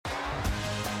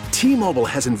T-Mobile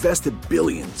has invested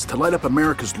billions to light up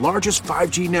America's largest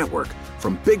 5G network,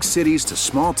 from big cities to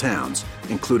small towns,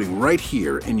 including right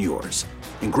here in yours.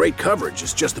 And great coverage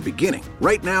is just the beginning.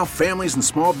 Right now, families and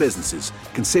small businesses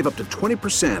can save up to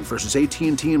 20% versus AT&T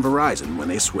and Verizon when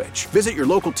they switch. Visit your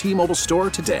local T-Mobile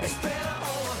store today.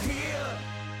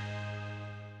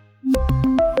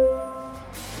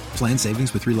 Plan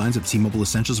savings with 3 lines of T-Mobile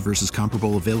Essentials versus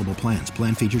comparable available plans.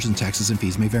 Plan features and taxes and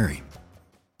fees may vary.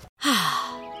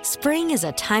 Spring is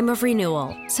a time of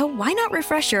renewal, so why not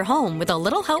refresh your home with a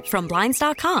little help from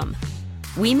Blinds.com?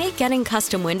 We make getting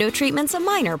custom window treatments a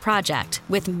minor project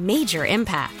with major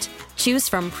impact. Choose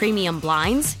from premium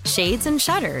blinds, shades, and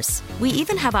shutters. We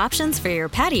even have options for your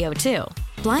patio, too.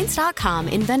 Blinds.com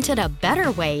invented a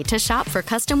better way to shop for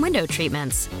custom window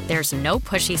treatments. There's no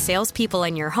pushy salespeople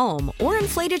in your home or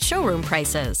inflated showroom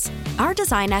prices. Our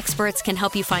design experts can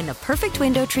help you find the perfect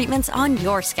window treatments on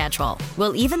your schedule.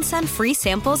 We'll even send free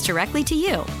samples directly to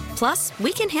you. Plus,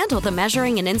 we can handle the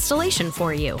measuring and installation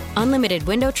for you. Unlimited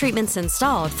window treatments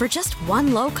installed for just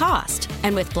one low cost.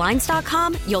 And with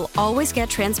Blinds.com, you'll always get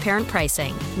transparent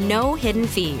pricing. No hidden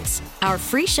fees. Our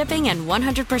free shipping and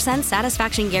 100%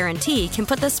 satisfaction guarantee can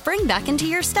put the spring back into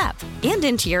your step and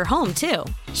into your home, too.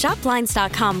 Shop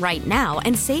Blinds.com right now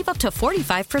and save up to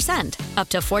 45%. Up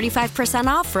to 45%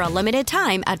 off for a limited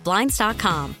time at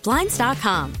Blinds.com.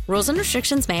 Blinds.com. Rules and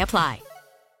restrictions may apply.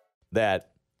 That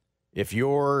if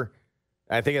you're,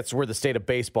 I think that's where the state of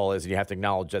baseball is, and you have to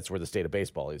acknowledge that's where the state of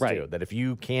baseball is, too. That if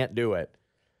you can't do it,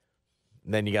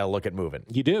 then you got to look at moving.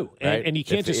 You do. Right? And you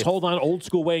can't just hold on old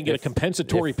school way and get a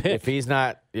compensatory pick.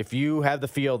 If you have the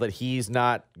feel that he's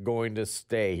not going to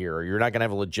stay here, or you're not going to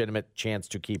have a legitimate chance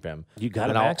to keep him, you got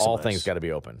to maximize. All things got to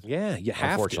be open. Yeah, you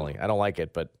have Unfortunately, I don't like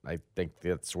it, but I think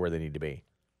that's where they need to be.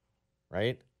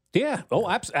 Right? Yeah. Oh,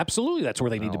 absolutely. That's where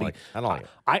they need to be. I don't like it.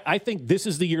 I think this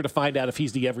is the year to find out if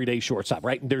he's the everyday shortstop,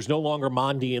 right? And there's no longer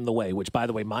Mondi in the way, which, by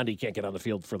the way, Mondi can't get on the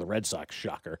field for the Red Sox.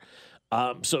 Shocker.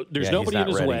 So there's nobody in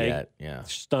his way. Yet. Yeah.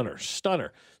 Stunner.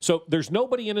 So there's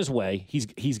nobody in his way.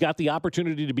 He's got the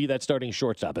opportunity to be that starting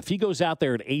shortstop. If he goes out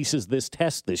there and aces this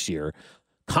test this year,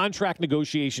 contract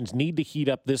negotiations need to heat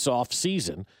up this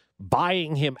offseason,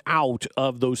 buying him out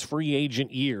of those free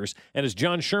agent years. And as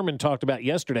John Sherman talked about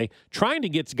yesterday, trying to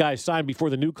get guys signed before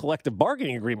the new collective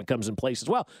bargaining agreement comes in place as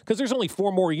well, because there's only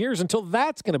 4 more years until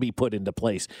that's going to be put into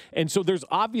place. And so there's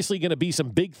obviously going to be some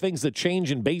big things that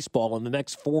change in baseball in the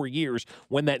next 4 years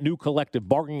when that new collective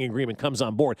bargaining agreement comes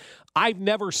on board. I've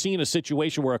never seen a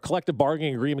situation where a collective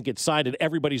bargaining agreement gets signed and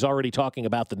everybody's already talking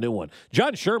about the new one.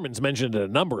 John Sherman's mentioned it a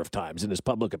number of times in his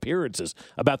public appearances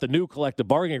about the new collective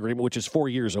bargaining agreement, which is 4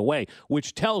 years away,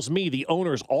 which tells me the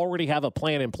owners already have a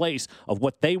plan in place of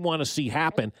what they want to see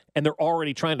happen, and they're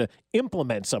already trying to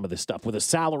implement some of this stuff with a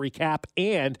salary cap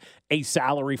and a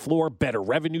salary floor, better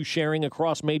revenue sharing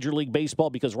across Major League Baseball,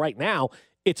 because right now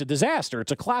it's a disaster.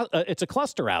 It's a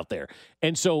cluster out there.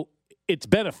 And so it's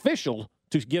beneficial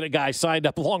to get a guy signed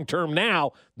up long-term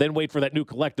now, then wait for that new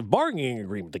collective bargaining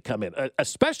agreement to come in,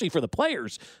 especially for the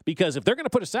players, because if they're going to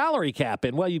put a salary cap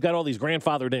in, well, you've got all these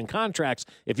grandfathered in contracts.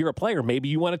 If you're a player, maybe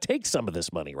you want to take some of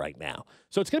this money right now.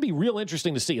 So it's going to be real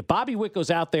interesting to see if Bobby Witt goes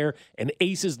out there and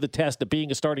aces the test of being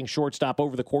a starting shortstop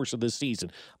over the course of this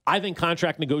season. I think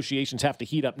contract negotiations have to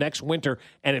heat up next winter,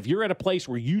 and if you're at a place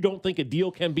where you don't think a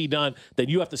deal can be done, then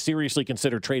you have to seriously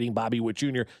consider trading Bobby Witt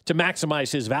Jr. to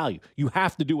maximize his value. You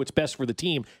have to do what's best for the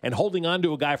team, and holding on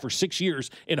to a guy for 6 years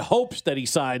in hopes that he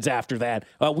signs after that,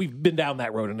 we've been down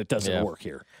that road, and it doesn't work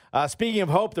here. Speaking of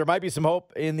hope, there might be some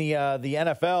hope in the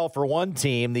NFL for one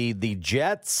team. The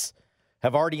Jets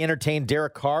have already entertained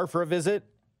Derek Carr for a visit.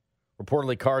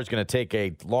 Reportedly, Carr is going to take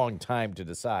a long time to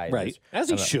decide. Right, as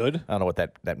he should. I don't know what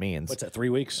that means. What's that, 3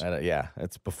 weeks? Yeah,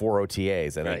 it's before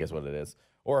OTAs, I think is what it is.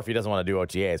 Or if he doesn't want to do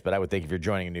OTAs, but I would think if you're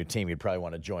joining a new team, you'd probably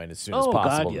want to join as soon as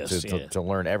possible to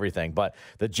learn everything. But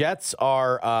the Jets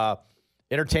are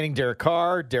entertaining Derek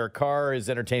Carr. Derek Carr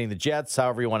is entertaining the Jets,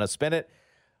 however you want to spin it.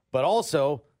 But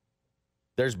also,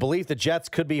 there's belief the Jets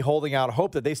could be holding out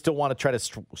hope that they still want to try to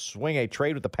swing a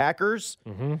trade with the Packers,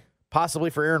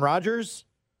 possibly for Aaron Rodgers.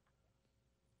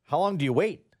 How long do you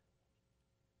wait?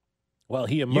 Well,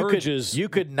 he emerges you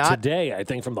could not today, I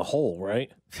think, from the hole,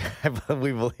 right?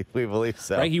 we believe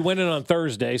so. Right, he went in on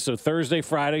Thursday, so Thursday,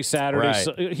 Friday, Saturday. Right.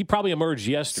 So he probably emerged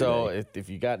yesterday. So if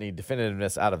you got any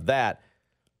definitiveness out of that,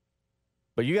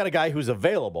 but you got a guy who's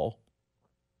available,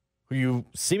 who you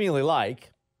seemingly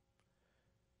like,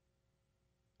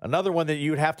 another one that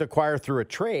you'd have to acquire through a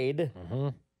trade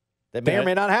that may or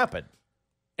may not happen.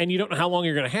 And you don't know how long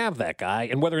you're going to have that guy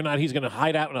and whether or not he's going to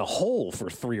hide out in a hole for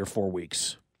 3 or 4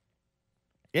 weeks.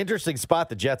 Interesting spot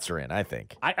the Jets are in, I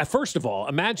think. First of all,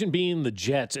 imagine being the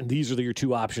Jets, and these are your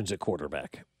two options at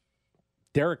quarterback.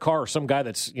 Derek Carr or some guy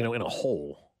that's, in a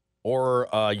hole. Or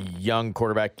a young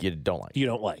quarterback you don't like. You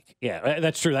don't like. Yeah,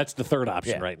 that's true. That's the third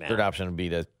option right now. Third option would be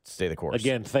to stay the course.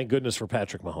 Again, thank goodness for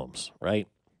Patrick Mahomes, right?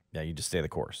 Yeah, you just stay the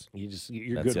course.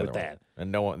 You're good with that.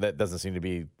 And no one, that doesn't seem to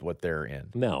be what they're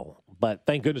in. No, but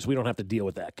thank goodness we don't have to deal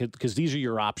with that because these are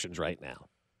your options right now.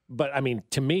 But, I mean,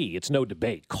 to me, it's no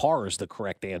debate. Carr is the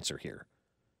correct answer here.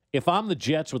 If I'm the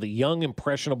Jets with a young,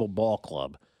 impressionable ball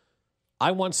club,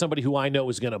 I want somebody who I know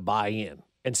is going to buy in.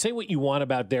 And say what you want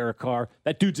about Derek Carr,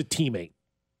 that dude's a teammate.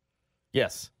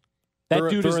 Yes. Through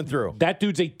and through. That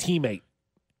dude's a teammate.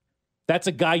 That's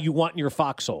a guy you want in your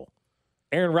foxhole.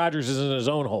 Aaron Rodgers is in his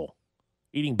own hole,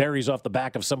 eating berries off the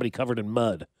back of somebody covered in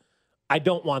mud. I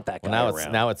don't want that guy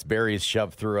around. Now it's berries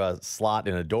shoved through a slot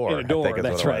in a door. In a door,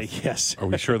 that's right, yes. Are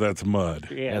we sure that's mud?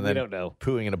 Yeah, and we don't know.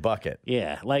 Pooing in a bucket.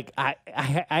 Yeah, like I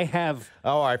have...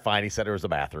 Oh, all right, fine. He said it was a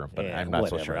bathroom, but I'm not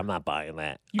so sure. I'm not buying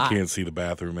that. You can't see the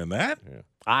bathroom in that. Yeah.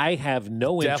 I have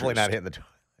no interest. Definitely not hitting the toilet.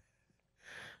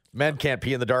 Men can't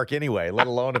pee in the dark anyway, let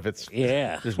alone if it's...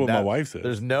 Yeah. That's what my wife said.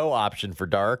 There's no option for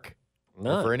dark.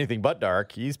 None. For anything but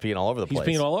dark. He's peeing all over the place.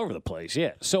 He's peeing all over the place,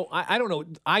 yeah. So I don't know.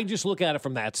 I just look at it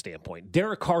from that standpoint.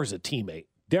 Derek Carr's a teammate.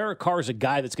 Derek Carr's a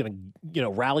guy that's going to,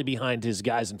 rally behind his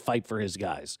guys and fight for his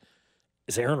guys.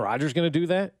 Is Aaron Rodgers going to do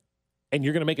that? And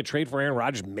you're going to make a trade for Aaron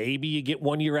Rodgers? Maybe you get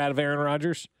 1 year out of Aaron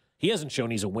Rodgers? He hasn't shown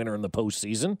he's a winner in the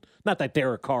postseason. Not that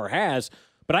Derek Carr has,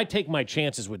 but I take my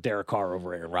chances with Derek Carr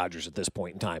over Aaron Rodgers at this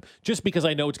point in time, just because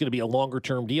I know it's going to be a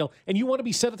longer-term deal, and you want to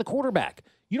be set at the quarterback.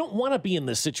 You don't want to be in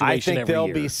this situation every year. I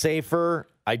think they'll be safer.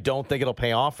 I don't think it'll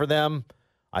pay off for them.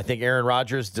 I think Aaron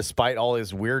Rodgers, despite all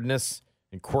his weirdness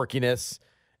and quirkiness,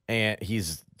 and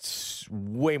he's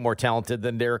way more talented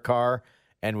than Derek Carr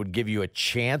and would give you a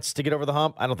chance to get over the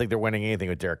hump. I don't think they're winning anything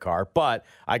with Derek Carr, but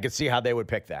I could see how they would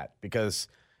pick that because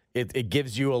it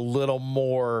gives you a little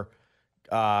more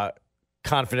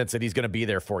confidence that he's going to be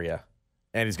there for you.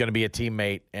 And he's going to be a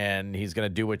teammate, and he's going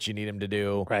to do what you need him to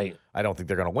do. Right. I don't think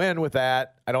they're going to win with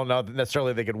that. I don't know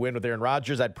necessarily they could win with Aaron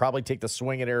Rodgers. I'd probably take the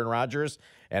swing at Aaron Rodgers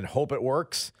and hope it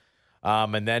works,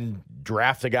 and then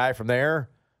draft a guy from there.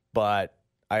 But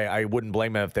I wouldn't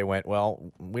blame them if they went,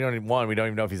 well, we don't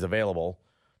even know if he's available.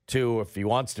 2, if he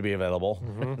wants to be available.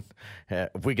 Mm-hmm.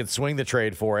 If we can swing the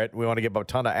trade for it, we want to give a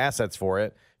ton of assets for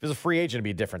it. If he's a free agent, it'd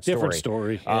be a different story. Different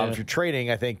story. Yeah. If you're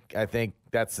trading, I think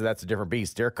that's a different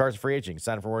beast. Derek Carr's a free agent. You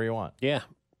sign him for where you want. Yeah,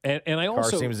 and I also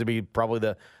Carr seems to be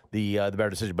probably the better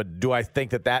decision. But do I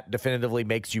think that definitively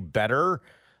makes you better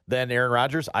than Aaron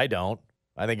Rodgers? I don't.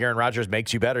 I think Aaron Rodgers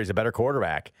makes you better. He's a better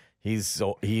quarterback. He's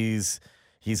got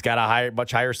a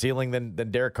much higher ceiling than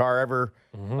Derek Carr ever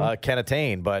can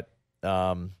attain. But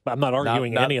I'm not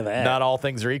arguing any of that. Not all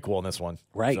things are equal in this one.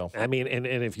 Right. So. I mean, and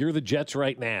if you're the Jets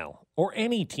right now, or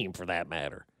any team for that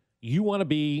matter, you want to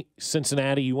be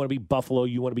Cincinnati, you want to be Buffalo,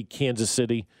 you want to be Kansas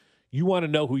City, you want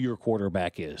to know who your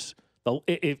quarterback is.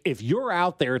 If you're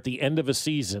out there at the end of a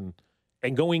season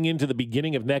and going into the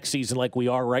beginning of next season like we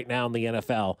are right now in the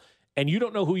NFL, and you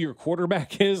don't know who your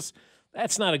quarterback is,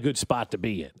 that's not a good spot to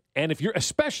be in. And if you're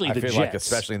especially the Jets,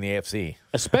 especially in the AFC,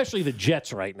 especially the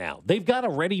Jets right now, they've got a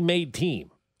ready-made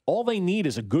team. All they need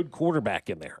is a good quarterback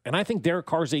in there. And I think Derek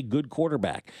Carr's a good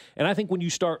quarterback. And I think when you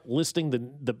start listing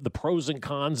the pros and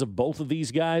cons of both of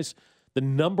these guys, the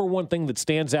number one thing that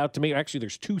stands out to me, actually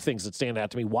there's 2 things that stand out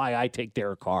to me why I take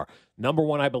Derek Carr. Number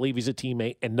 1, I believe he's a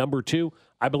teammate. And number 2,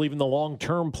 I believe in the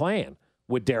long-term plan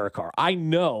with Derek Carr. I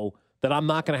know that I'm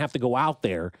not going to have to go out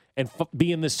there and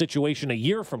be in this situation a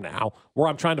year from now where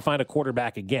I'm trying to find a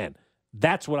quarterback again.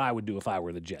 That's what I would do if I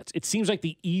were the Jets. It seems like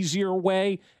the easier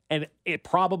way, and it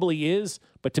probably is,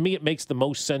 but to me it makes the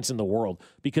most sense in the world.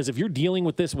 Because if you're dealing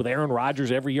with this with Aaron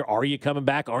Rodgers every year, are you coming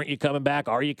back? Aren't you coming back?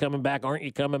 Are you coming back? Aren't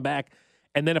you coming back?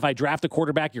 And then if I draft a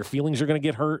quarterback, your feelings are going to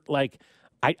get hurt. Like,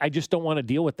 I just don't want to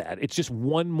deal with that. It's just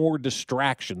one more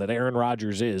distraction that Aaron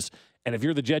Rodgers is. And if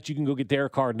you're the Jets, you can go get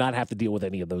Derek Carr and not have to deal with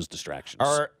any of those distractions.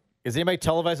 Is anybody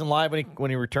televising live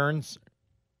when he returns?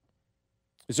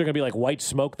 Is there going to be like white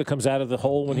smoke that comes out of the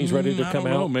hole when he's ready to come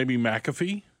out? Maybe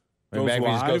McAfee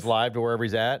goes live to wherever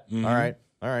he's at. Mm-hmm.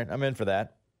 All right, I'm in for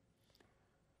that.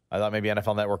 I thought maybe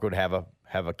NFL Network would have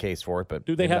a case for it, but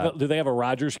do they have a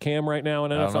Rodgers cam right now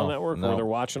on NFL Network where they're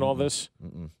watching all this?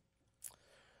 Mm-mm.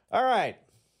 All right,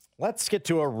 let's get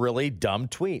to a really dumb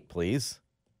tweet, please.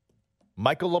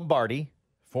 Michael Lombardi,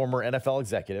 former NFL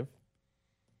executive,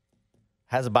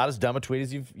 has about as dumb a tweet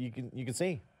as you can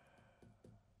see.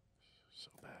 So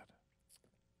bad.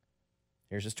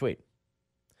 Here's his tweet.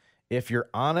 If you're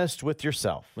honest with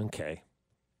yourself, okay,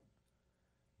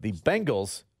 the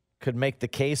Bengals could make the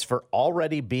case for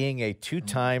already being a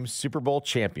 2-time Super Bowl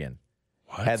champion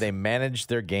had they managed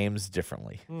their games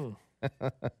differently.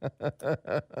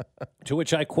 To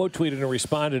which I quote tweeted and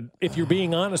responded, if you're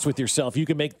being honest with yourself, you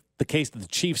can make the case that the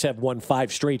Chiefs have won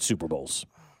 5 straight Super Bowls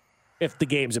if the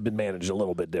games have been managed a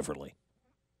little bit differently.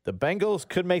 The Bengals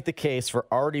could make the case for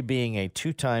already being a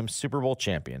 2-time Super Bowl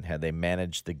champion had they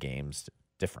managed the games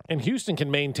differently. And Houston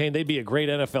can maintain they'd be a great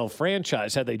NFL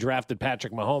franchise had they drafted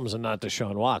Patrick Mahomes and not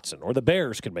Deshaun Watson. Or the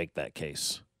Bears could make that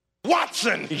case.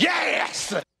 Watson,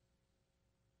 yes!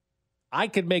 I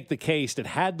could make the case that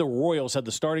had the Royals had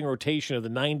the starting rotation of the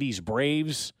 90s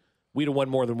Braves, we'd have won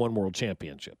more than one world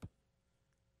championship.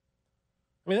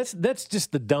 I mean, that's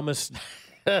just the dumbest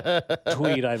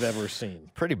tweet I've ever seen.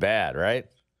 Pretty bad, right?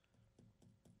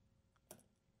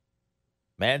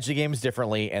 Managed the games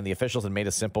differently, and the officials had made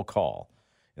a simple call.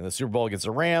 In the Super Bowl against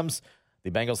the Rams, the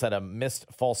Bengals had a missed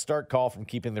false start call from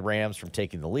keeping the Rams from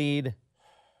taking the lead.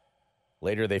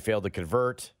 Later, they failed to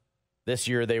convert. This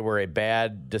year, they were a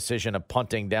bad decision of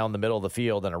punting down the middle of the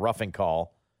field and a roughing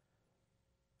call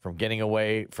from getting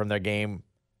away from their game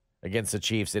against the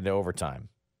Chiefs into overtime.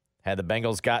 Had the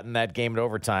Bengals gotten that game in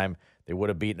overtime, they would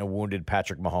have beaten a wounded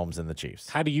Patrick Mahomes and the Chiefs.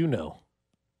 How do you know?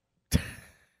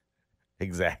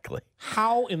 Exactly.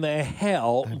 How in the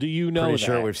hell do you know that? Pretty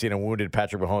sure we've seen a wounded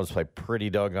Patrick Mahomes play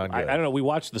pretty doggone good. I don't know. We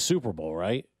watched the Super Bowl,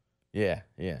 right? Yeah.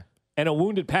 And a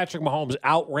wounded Patrick Mahomes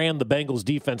outran the Bengals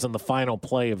defense on the final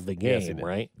play of the game,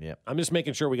 right? Yeah. I'm just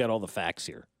making sure we got all the facts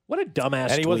here. What a dumbass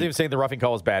And he tweet. wasn't even saying the roughing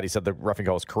call was bad. He said the roughing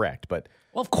call was correct. But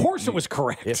well, of course it was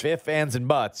correct. If ands, and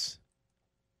buts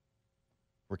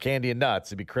were candy and nuts,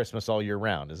 it'd be Christmas all year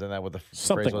round. Isn't that what the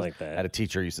Something phrase was? like that. I had a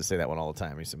teacher who used to say that one all the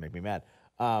time. It used to make me mad.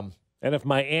 And if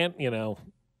my aunt,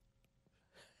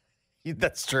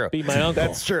 that's true. Be my uncle.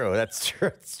 That's true.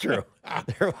 It's true.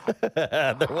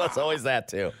 There was always that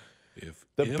too.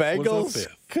 The Bengals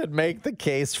could make the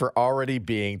case for already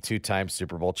being 2-time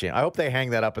Super Bowl champ. I hope they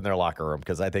hang that up in their locker room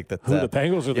because I think that the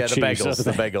Bengals or the Chiefs? The Bengals.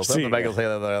 The Bengals. See, The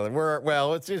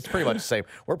Bengals. It's pretty much the same.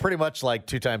 We're pretty much like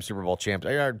 2-time Super Bowl champs.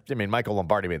 I mean, Michael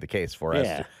Lombardi made the case for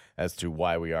us as to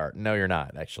why we are. No, you're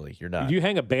not. Actually, you're not. Do you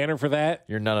hang a banner for that?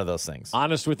 You're none of those things.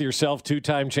 Honest with yourself,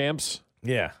 2-time champs.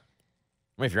 Yeah.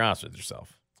 I mean, if you're honest with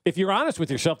yourself. If you're honest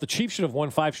with yourself, the Chiefs should have won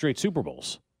 5 straight Super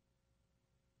Bowls.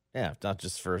 Yeah, not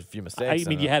just for a few mistakes. I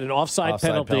mean, you had an offside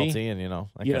penalty, and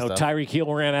Tyreek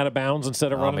Hill ran out of bounds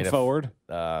instead of running forward.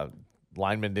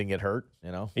 Linemen didn't get hurt,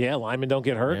 Yeah, linemen don't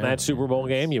get hurt in that Super Bowl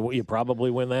game. You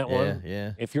probably win that one.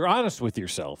 Yeah. If you're honest with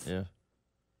yourself. Yeah.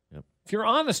 Yep. If you're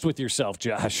honest with yourself,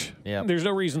 Josh. Yeah. There's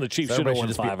no reason the Chiefs should have won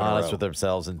 5 in a row. Be honest with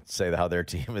themselves and say how their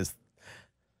team is.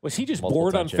 Was he just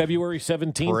bored on February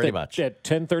 17th Pretty much. at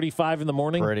 10:35 in the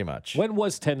morning? Pretty much. When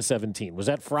was 10:17? Was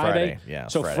that Friday? Yeah.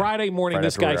 So Friday morning,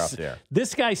 this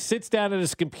guy sits down at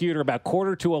his computer about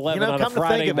 10:45 on a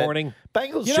Friday morning.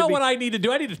 Bengals. You know what I need to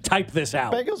do? I need to type this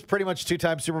out. Bengals pretty much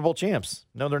 2-time Super Bowl champs.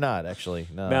 No, they're not actually.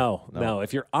 No.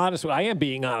 If you're honest, I am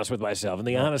being honest with myself, and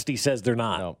the honesty says they're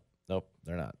not. Nope,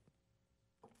 they're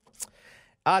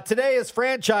not. Today is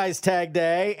franchise tag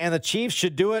day, and the Chiefs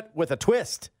should do it with a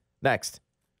twist. Next.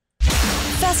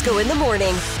 Fesco in the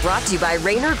Morning, brought to you by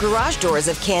Rainer Garage Doors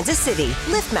of Kansas City.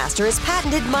 LiftMaster has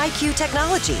patented MyQ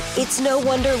technology. It's no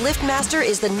wonder LiftMaster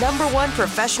is the #1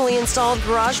 professionally installed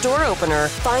garage door opener.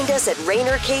 Find us at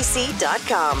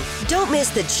RainerKC.com. Don't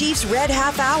miss the Chiefs Red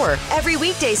Half Hour every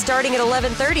weekday starting at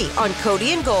 11:30 on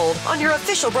Cody and Gold on your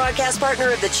official broadcast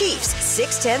partner of the Chiefs,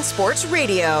 610 Sports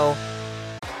Radio.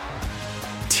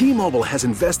 T-Mobile has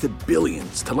invested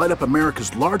billions to light up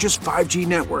America's largest 5G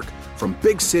network, from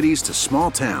big cities to small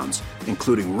towns,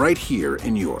 including right here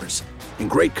in yours. And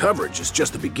great coverage is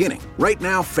just the beginning. Right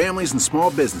now, families and small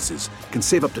businesses can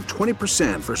save up to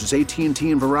 20% versus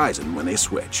AT&T and Verizon when they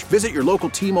switch. Visit your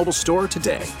local T-Mobile store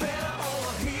today.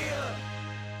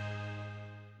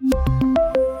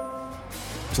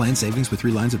 Plan savings with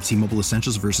 3 lines of T-Mobile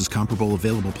Essentials versus comparable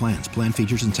available plans. Plan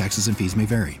features and taxes and fees may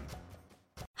vary.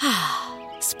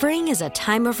 Spring is a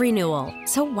time of renewal,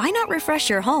 so why not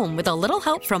refresh your home with a little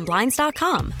help from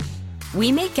Blinds.com?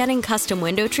 We make getting custom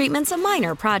window treatments a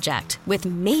minor project with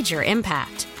major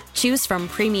impact. Choose from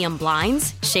premium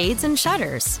blinds, shades, and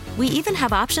shutters. We even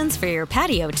have options for your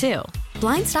patio, too.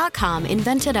 Blinds.com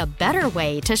invented a better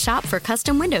way to shop for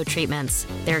custom window treatments.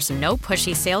 There's no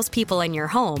pushy salespeople in your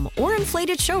home or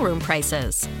inflated showroom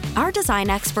prices. Our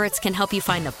design experts can help you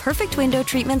find the perfect window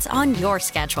treatments on your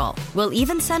schedule. We'll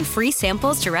even send free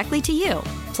samples directly to you.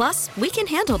 Plus, Plus, we can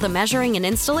handle the measuring and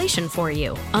installation for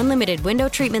you. Unlimited window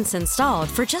treatments installed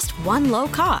for just one low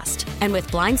cost. And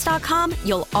with Blinds.com,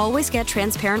 you'll always get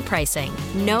transparent pricing.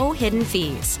 No hidden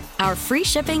fees. Our free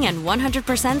shipping and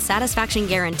 100% satisfaction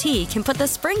guarantee can put the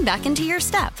spring back into your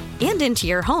step and into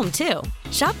your home, too.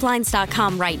 Shop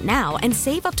Blinds.com right now and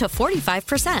save up to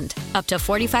 45%. Up to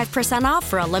 45% off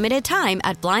for a limited time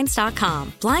at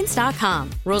Blinds.com. Blinds.com.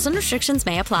 Rules and restrictions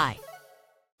may apply.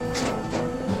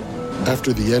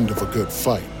 After the end of a good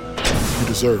fight, you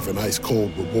deserve an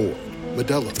ice-cold reward.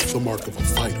 Modelo is the mark of a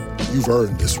fighter. You've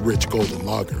earned this rich golden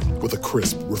lager with a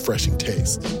crisp, refreshing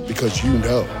taste. Because you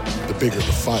know, the bigger the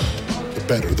fight, the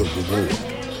better the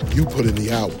reward. You put in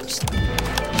the hours,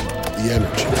 the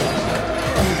energy,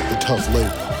 the tough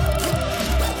labor.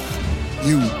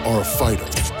 You are a fighter,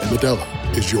 and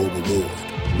Modelo is your reward.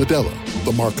 Modelo,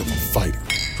 the mark of a fighter.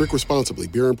 Drink responsibly.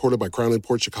 Beer imported by Crown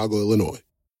Imports, Chicago, Illinois.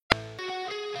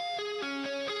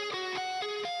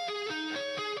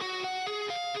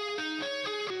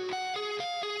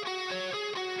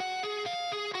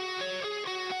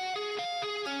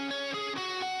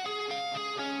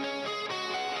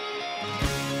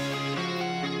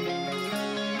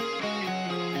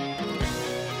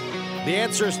 The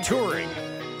answer is touring.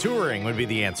 Touring would be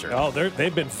the answer. Oh,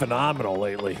 they've been phenomenal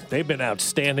lately. They've been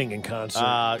outstanding in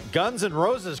concert. Guns N'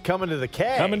 Roses coming to the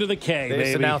K. Coming to the K, they baby.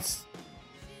 just announced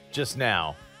just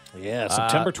now. Yeah,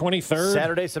 September 23rd.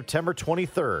 Saturday, September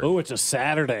 23rd. Oh, it's a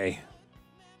Saturday.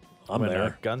 I'm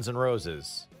there. Guns N'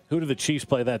 Roses. Who do the Chiefs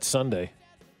play that Sunday?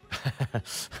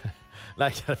 Now I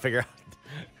got to figure out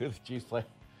who the Chiefs play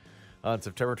on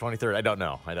September 23rd. I don't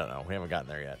know. We haven't gotten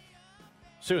there yet.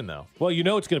 Soon, though. Well, you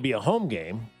know it's going to be a home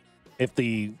game if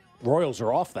the Royals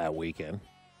are off that weekend.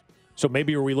 So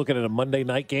maybe are we looking at a Monday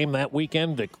night game that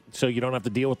weekend so you don't have to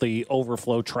deal with the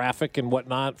overflow traffic and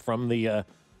whatnot from the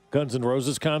Guns N'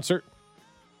 Roses concert?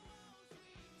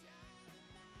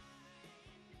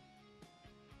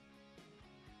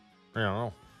 I don't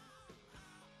know.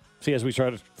 See, as we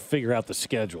try to figure out the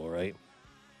schedule, right?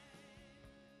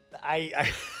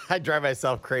 I drive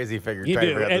myself crazy figuring. You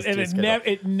do, and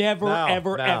it never,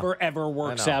 ever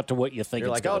works out to what you think.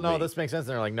 You're it's like, oh no, be. this makes sense.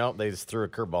 And they're like, nope, they just threw a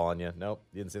curveball on you. Nope,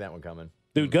 you didn't see that one coming.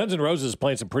 Dude, Guns N' Roses is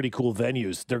playing some pretty cool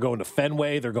venues. They're going to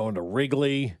Fenway. They're going to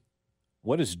Wrigley.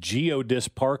 What is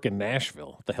Geodis Park in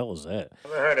Nashville? What the hell is that?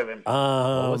 Never heard of him.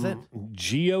 What was it?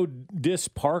 Geodis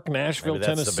Park, Nashville,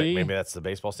 Tennessee. Maybe that's the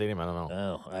baseball stadium. I don't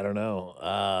know. Oh, I don't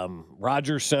know.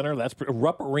 Rogers Center. That's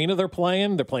Rupp Arena. They're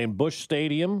playing. They're playing Busch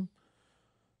Stadium.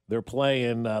 They're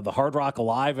playing the Hard Rock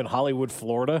Alive in Hollywood,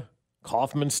 Florida.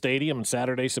 Kauffman Stadium on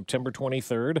Saturday, September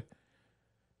 23rd.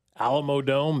 Alamo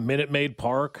Dome, Minute Maid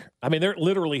Park. I mean, they're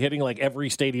literally hitting like every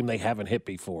stadium they haven't hit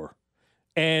before.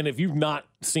 And if you've not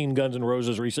seen Guns N'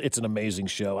 Roses recently, it's an amazing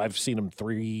show. I've seen them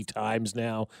 3 times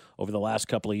now over the last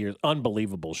couple of years.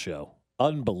 Unbelievable show.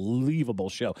 Unbelievable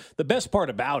show. The best part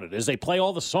about it is they play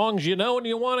all the songs you know and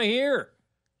you want to hear.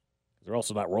 They're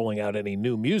also not rolling out any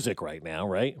new music right now,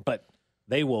 right? But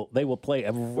they will play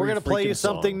every We're going to play you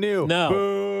something new. No.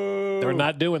 Boo. They're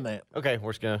not doing that. Okay,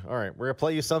 we're just going to, all right, we're going to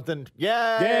play you something. Yay!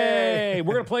 Yay!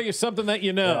 We're going to play you something that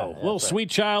you know. Little Sweet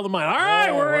Child of Mine. All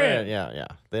right, we're in. Yeah.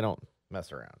 They don't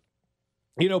mess around.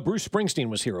 You know, Bruce Springsteen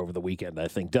was here over the weekend, I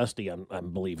think. Dusty, I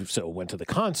believe so, went to the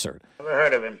concert. Never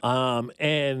heard of him.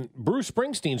 And Bruce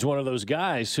Springsteen's one of those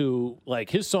guys who, like,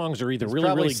 his songs are either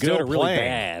really good or really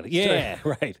bad. Yeah,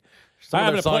 right.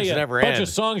 I'm going to play you a bunch of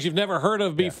songs you've never heard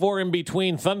of before in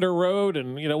between Thunder Road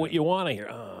and, you know, what you want to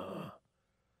hear.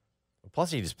 Plus,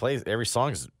 he just plays, every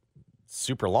song's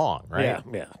super long, right?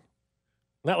 Yeah.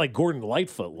 Not like Gordon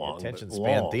Lightfoot long. Attention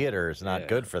span theater is not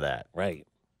good for that. Right.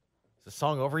 Is the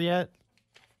song over yet?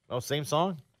 Oh, same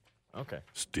song? Okay.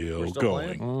 Still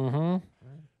going. Mm-hmm.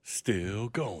 Still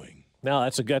going. No,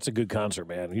 that's a good concert,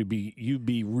 man. You'd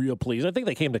be real pleased. I think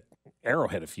they came to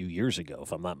Arrowhead a few years ago,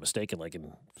 if I'm not mistaken, like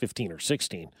in 15 or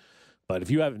 16. But if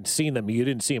you haven't seen them, you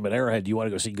didn't see them at Arrowhead, you want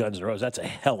to go see Guns N' Roses, that's a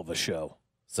hell of a show.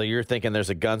 So you're thinking there's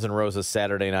a Guns N' Roses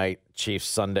Saturday night, Chiefs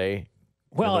Sunday?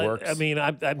 Well, I mean,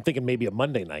 I'm thinking maybe a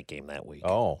Monday night game that week.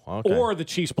 Oh, okay. Or the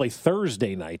Chiefs play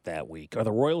Thursday night that week. Are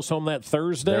the Royals home that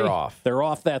Thursday? They're off. They're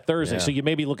off that Thursday. Yeah. So you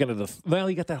may be looking at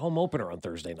you got that home opener on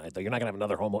Thursday night, though. You're not going to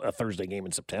have another Thursday game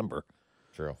in September.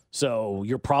 True. So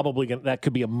you're probably going to, that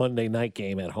could be a Monday night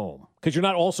game at home. Because you're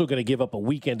not also going to give up a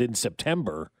weekend in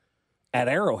September at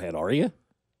Arrowhead, are you?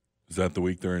 Is that the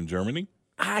week they're in Germany?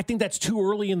 I think that's too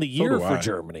early in the year for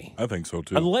Germany. I think so,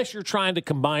 too. Unless you're trying to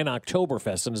combine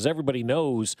Oktoberfest. And as everybody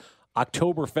knows,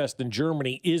 Oktoberfest in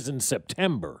Germany is in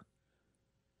September.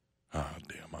 Ah,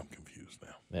 damn, I'm confused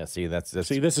now. Yeah, see, this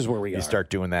is where we are. You start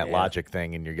doing that logic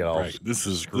thing, and you get all right. This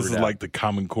is like the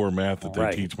Common Core math that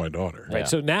they teach my daughter. Right. Yeah.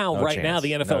 So now, now,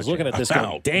 the NFL is looking at this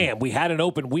going, damn, we had an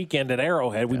open weekend at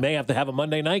Arrowhead. We may have to have a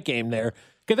Monday night game there.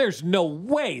 Because there's no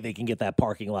way they can get that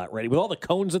parking lot ready. With all the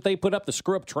cones that they put up to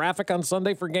screw up traffic on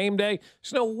Sunday for game day,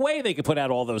 there's no way they could put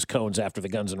out all those cones after the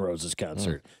Guns N' Roses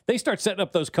concert. They start setting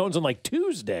up those cones on like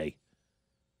Tuesday.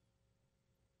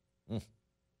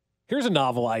 Here's a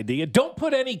novel idea. Don't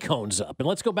put any cones up. And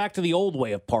let's go back to the old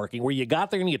way of parking where you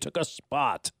got there and you took a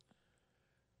spot.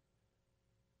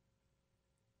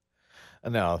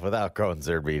 No, without cones,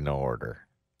 there'd be no order.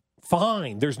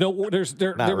 Fine. There's no order.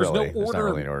 There was no order. There's not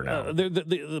really an order now.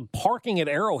 The parking at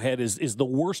Arrowhead is the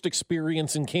worst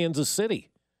experience in Kansas City.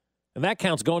 And that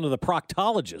counts going to the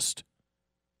proctologist.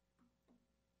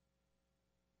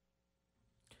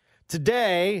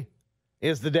 Today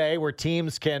is the day where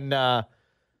teams can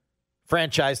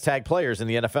franchise tag players in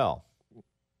the NFL.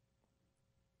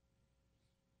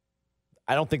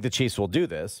 I don't think the Chiefs will do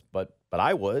this, but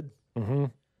I would. Mm-hmm.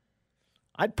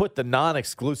 I'd put the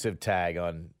non-exclusive tag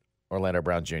on Orlando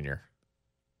Brown Jr.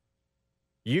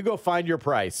 You go find your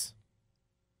price.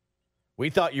 We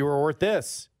thought you were worth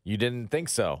this. You didn't think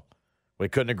so. We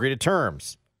couldn't agree to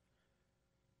terms.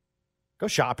 Go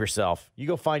shop yourself. You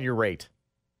go find your rate.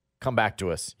 Come back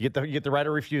to us. You get the right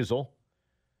of refusal.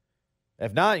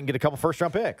 If not, you can get a couple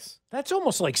first-round picks. That's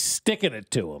almost like sticking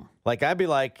it to him. Like, I'd be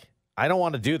like, I don't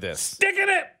want to do this. Sticking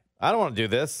it! I don't want to do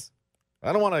this.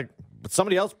 I don't want to, but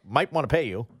somebody else might want to pay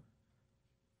you.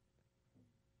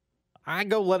 I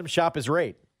go let him shop his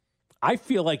rate. I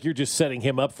feel like you're just setting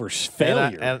him up for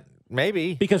failure. And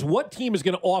maybe. Because what team is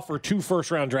going to offer 2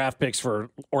 first-round draft picks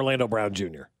for Orlando Brown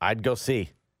Jr.? I'd go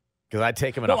see. Because I'd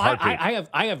take him in a heartbeat.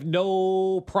 I have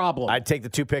no problem. I'd take the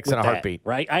 2 picks in a heartbeat.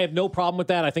 Right? I have no problem with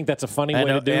that. I think that's a funny way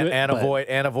to do it. And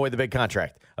avoid the big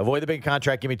contract. Avoid the big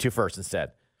contract. Give me 2 firsts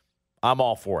instead. I'm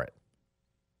all for it.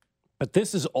 But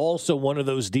this is also one of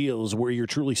those deals where you're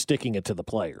truly sticking it to the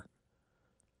player.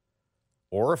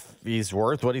 Or if he's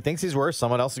worth what he thinks he's worth,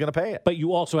 someone else is going to pay it. But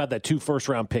you also have that 2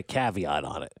 first-round pick caveat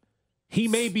on it. He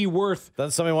may be worth.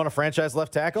 Doesn't somebody want a franchise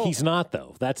left tackle? He's not,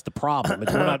 though. That's the problem.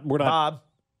 We're not. Bob,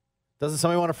 doesn't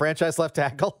somebody want a franchise left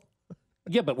tackle?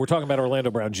 Yeah, but we're talking about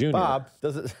Orlando Brown Jr. Bob,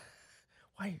 does it?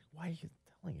 Why are you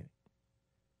telling it?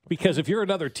 Because if you're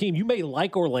another team, you may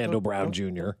like Orlando Brown Jr.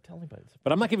 Don't tell anybody this.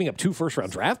 But I'm not giving up 2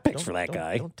 first-round draft picks for that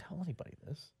guy. Don't tell anybody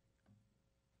this.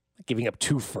 I'm not giving up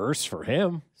 2 firsts for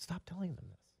him. Stop telling them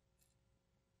this.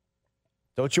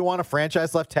 Don't you want a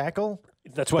franchise left tackle?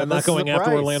 That's why I'm not going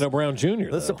after Orlando Brown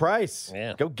Jr. That's the price.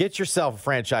 Yeah. Go get yourself a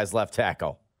franchise left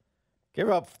tackle. Give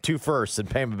up 2 firsts and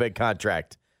pay him a big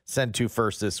contract. Send 2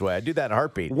 firsts this way. I do that in a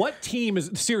heartbeat. What team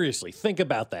is, seriously, think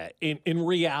about that. In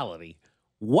reality,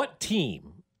 what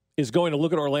team is going to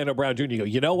look at Orlando Brown Jr. and go,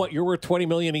 you know what, you're worth $20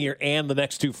 million a year and the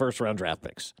next 2 first-round draft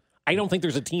picks? I don't think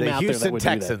there's a team out there that would do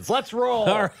that. The Houston Texans. Let's roll.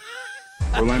 All right.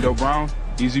 Orlando Brown,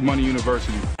 Easy Money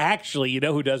University. Actually, you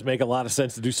know who does make a lot of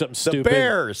sense to do something stupid? The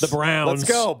Bears. The Browns.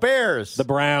 Let's go, Bears. The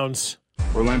Browns.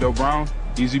 Orlando Brown,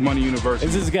 Easy Money University.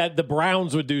 This has got the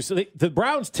Browns would do. So the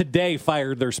Browns today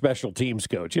fired their special teams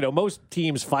coach. You know, most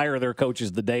teams fire their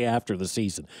coaches the day after the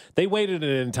season. They waited an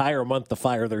entire month to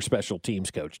fire their special teams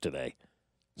coach today.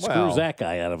 Screws that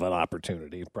guy out of an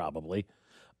opportunity, probably.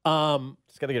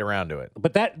 Just got to get around to it.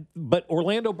 But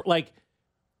Orlando, like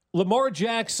Lamar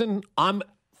Jackson, I'm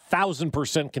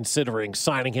 1,000% considering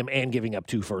signing him and giving up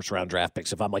 2 first-round draft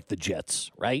picks if I'm like the Jets,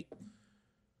 right?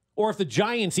 Or if the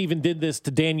Giants even did this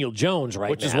to Daniel Jones right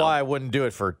now. Which is why I wouldn't do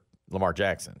it for Lamar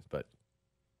Jackson, but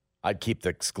I'd keep the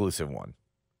exclusive one.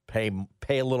 Pay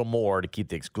a little more to keep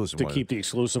the exclusive one. To keep the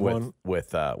exclusive one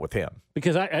with him.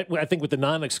 Because I think with the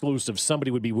non-exclusive, somebody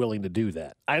would be willing to do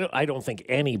that. I don't think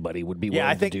anybody would be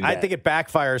willing to do that. I think it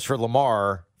backfires for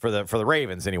Lamar for the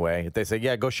Ravens anyway. If they say,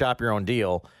 yeah, go shop your own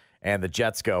deal, and the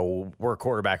Jets go, we're a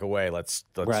quarterback away. Let's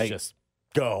just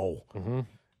go. Mm-hmm.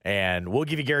 And we'll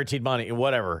give you guaranteed money,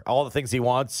 whatever. All the things he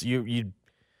wants. You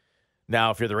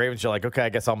now, if you're the Ravens, you're like, okay, I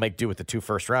guess I'll make do with the 2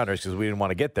 first-rounders because we didn't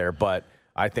want to get there. But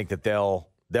I think that they'll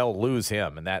lose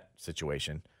him in that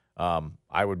situation.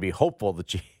 I would be hopeful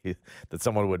that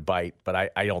someone would bite, but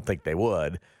I don't think they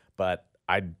would. But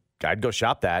I'd go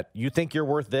shop that. You think you're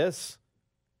worth this?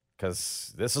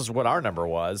 Because this is what our number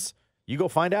was. You go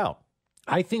find out.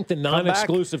 I think the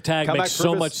non-exclusive tag makes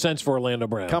so much sense for Orlando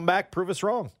Brown. Come back, prove us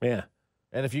wrong. Yeah.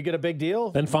 And if you get a big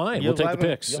deal, then fine. We'll take the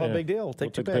picks. You'll have a big deal. We'll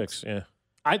take 2 picks. Yeah.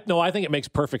 I think it makes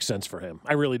perfect sense for him.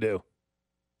 I really do.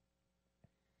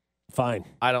 Fine.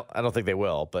 I don't think they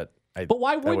will, but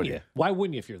why wouldn't you? Why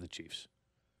wouldn't you if you're the Chiefs?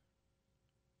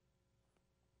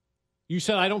 You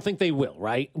said I don't think they will,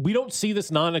 right? We don't see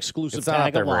this non-exclusive it's not tag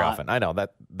out there a lot. very often. I know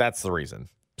that's the reason.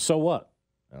 So what?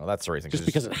 No, that's the reason. Just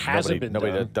because it hasn't been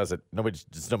nobody done. does it.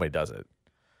 Nobody does it.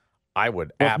 I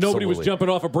would Well, absolutely. if nobody was jumping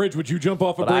off a bridge, would you jump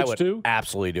off a bridge I would too?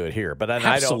 absolutely do it here. But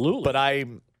Absolutely.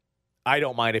 I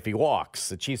don't mind if he walks.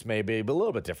 The Chiefs may be a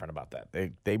little bit different about that.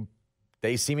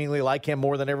 They seemingly like him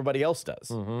more than everybody else does.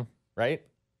 Mm-hmm. Right?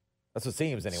 That's what it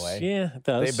seems anyway. Yeah, it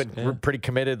does. They've been pretty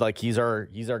committed. Like he's our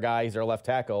guy. He's our left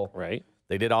tackle. Right.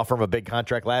 They did offer him a big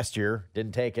contract last year.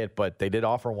 Didn't take it, but they did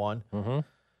offer one.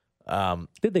 Mm-hmm.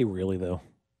 Did they really though?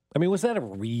 I mean, was that a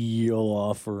real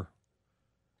offer?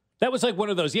 That was like one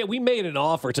of those. Yeah, we made an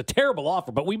offer. It's a terrible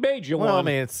offer, but we made you one. Well, I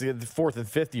mean, it's the fourth and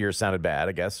fifth year sounded bad.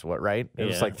 I guess right? It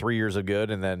was like 3 years of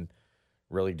good, and then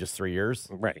really just 3 years.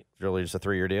 Right. Really just a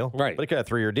 3-year deal. Right. But he got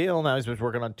a 3-year deal. Now he's been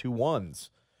working on 2 1s.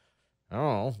 I don't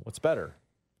know. What's better?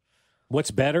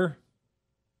 What's better?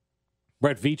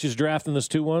 Brett Veach is drafting this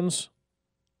 2 1s.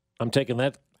 I'm taking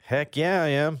that. Heck yeah, I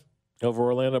am. Over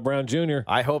Orlando Brown Jr.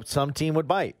 I hoped some team would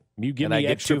bite. You give me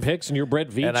extra picks and you're Brett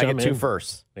Veach. And I get 2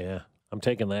 firsts. Yeah, I'm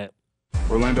taking that.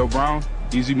 Orlando Brown,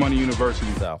 Easy Money University.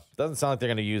 So, doesn't sound like they're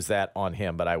going to use that on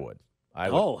him, but I would.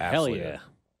 Hell yeah.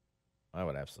 I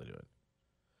would absolutely do it.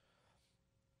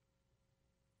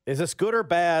 Is this good or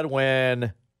bad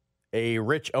when a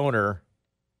rich owner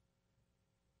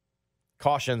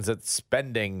cautions that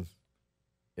spending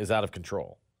is out of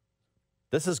control?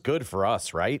 This is good for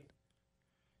us, right?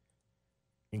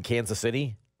 In Kansas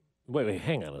City? Wait,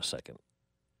 hang on a second.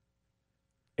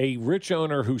 A rich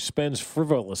owner who spends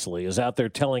frivolously is out there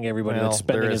telling everybody that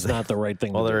spending is not the right thing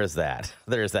to do. Well, there is that.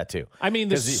 There is that too. I mean,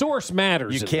 the source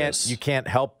matters. You can't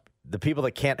help the people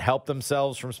that can't help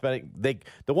themselves from spending.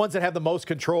 The ones that have the most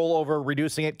control over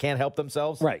reducing it can't help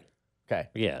themselves. Right. Okay.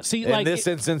 Yeah. See, in this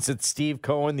instance, it's Steve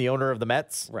Cohen, the owner of the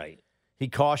Mets. Right. He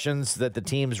cautions that the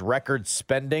team's record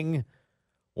spending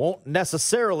won't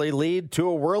necessarily lead to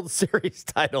a World Series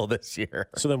title this year.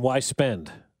 So then why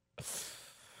spend?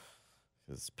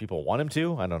 Because people want him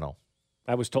to? I don't know.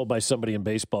 I was told by somebody in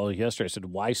baseball yesterday, I said,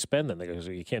 why spend then? They go,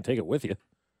 you can't take it with you.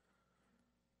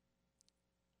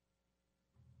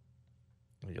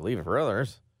 You leave it for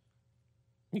others.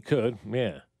 You could,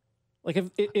 yeah. Like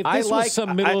if this was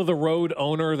some middle-of-the-road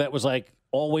owner that was like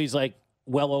always like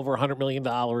well over $100 million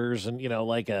and, you know,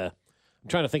 like I'm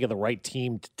trying to think of the right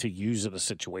team to use in a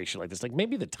situation like this. Like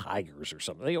maybe the Tigers or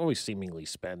something. They always seemingly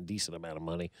spend a decent amount of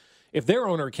money. If their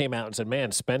owner came out and said,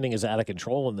 man, spending is out of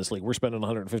control in this league. We're spending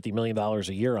 $150 million a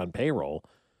year on payroll.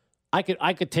 I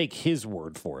could take his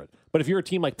word for it. But if you're a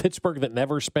team like Pittsburgh that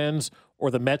never spends,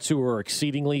 or the Mets who are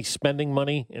exceedingly spending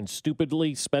money and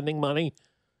stupidly spending money,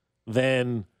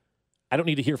 then I don't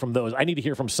need to hear from those. I need to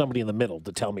hear from somebody in the middle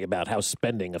to tell me about how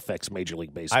spending affects Major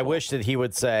League Baseball. I wish that he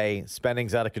would say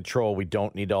spending's out of control. We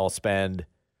don't need to all spend.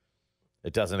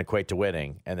 It doesn't equate to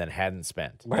winning, and then hadn't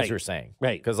spent. Right. As you're saying.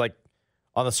 Right. Because, like,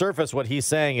 on the surface, what he's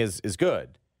saying is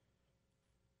good.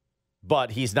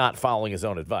 But he's not following his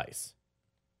own advice.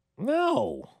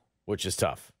 No. Which is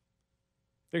tough.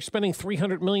 They're spending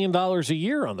 $300 million a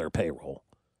year on their payroll.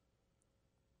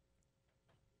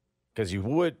 Because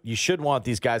you should want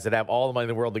these guys that have all the money in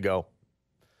the world to go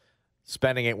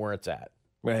spending it where it's at.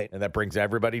 Right. And that brings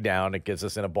everybody down. It gets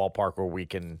us in a ballpark where we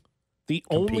can The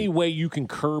compete. only way you can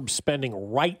curb spending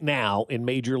right now in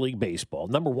Major League Baseball,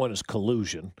 number one is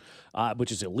collusion,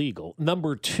 which is illegal.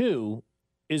 Number two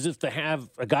is if to have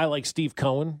a guy like Steve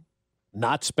Cohen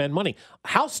not spend money.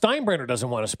 Hal Steinbrenner doesn't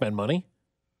want to spend money.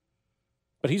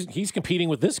 But he's competing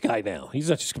with this guy now. He's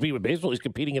not just competing with baseball. He's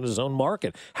competing in his own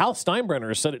market. Hal Steinbrenner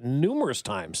has said it numerous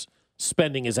times.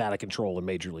 Spending is out of control in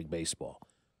Major League Baseball.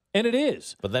 And it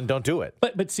is. But then don't do it.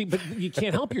 But you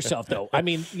can't help yourself, though. I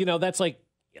mean, you know, that's like,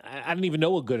 I don't even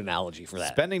know a good analogy for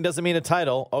that. Spending doesn't mean a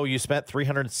title. Oh, you spent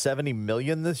 $370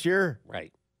 million this year?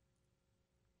 Right.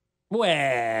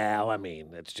 Well, I mean,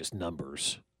 that's just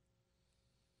numbers.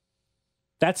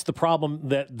 That's the problem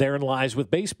that therein lies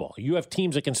with baseball. You have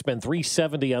teams that can spend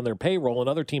 $370 on their payroll and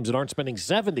other teams that aren't spending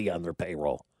 $70 on their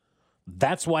payroll.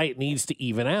 That's why it needs to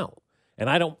even out.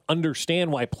 And I don't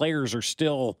understand why players are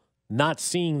still not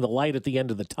seeing the light at the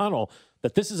end of the tunnel,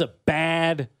 that this is a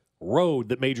bad road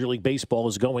that Major League Baseball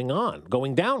is going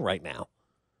down right now,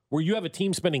 where you have a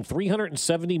team spending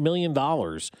 $370 million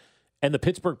and the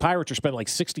Pittsburgh Pirates are spending like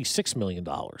 $66 million.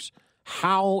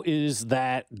 How is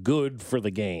that good for the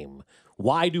game?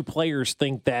 Why do players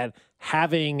think that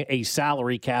having a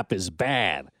salary cap is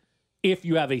bad if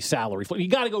you have a salary floor? You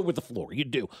got to go with the floor. You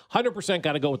do. 100%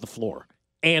 got to go with the floor.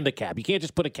 and a cap. You can't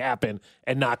just put a cap in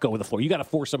and not go with the floor. You got to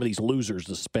force some of these losers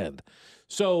to spend.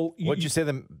 So what'd you say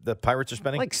the Pirates are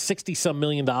spending? Like $60-some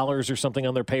million or something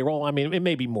on their payroll. I mean, it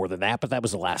may be more than that, but that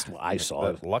was the last one I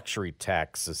saw. The luxury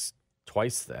tax is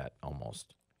twice that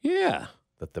almost. Yeah.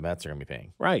 That the Mets are going to be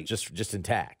paying. Right. Just in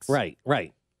tax. Right.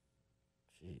 Jeez.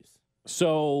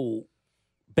 So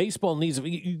baseball needs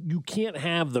you can't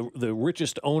have the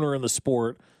richest owner in the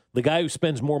sport, the guy who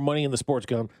spends more money in the sports,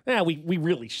 going, we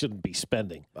really shouldn't be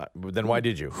spending. Then why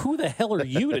did you? Who the hell are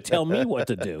you to tell me what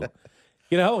to do?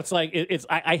 It's like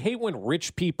I hate when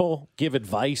rich people give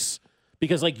advice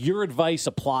because like your advice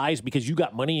applies because you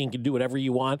got money and can do whatever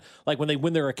you want. Like when they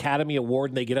win their Academy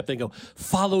Award and they get up there and go,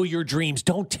 follow your dreams.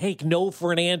 Don't take no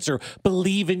for an answer.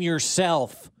 Believe in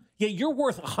yourself. Yeah, you're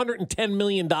worth $110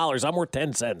 million. I'm worth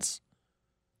 10 cents.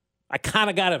 I kind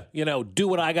of got to, do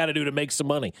what I got to do to make some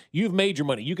money. You've made your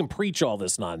money. You can preach all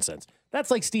this nonsense. That's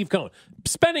like Steve Cohen.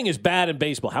 Spending is bad in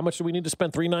baseball. How much do we need to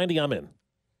spend? $390? I'm in.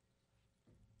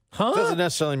 Huh? Doesn't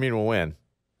necessarily mean we'll win,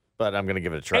 but I'm going to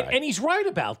give it a try. And he's right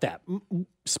about that.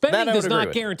 Spending does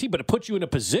not guarantee, but it puts you in a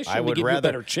position to give you a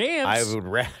better chance. I would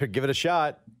rather give it a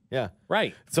shot. Yeah.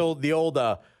 Right. So the old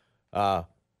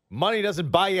money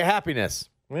doesn't buy you happiness.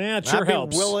 Yeah, it sure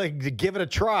helps. I'd be willing to give it a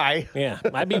try. Yeah,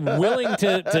 I'd be willing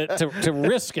to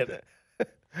risk it.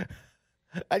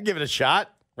 I'd give it a shot.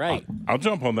 Right. I'll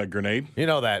jump on that grenade. You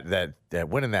know that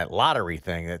winning that lottery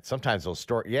thing, that sometimes they'll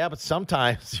store. Yeah, but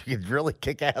sometimes you can really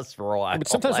kick ass for a while. But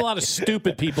sometimes a lot of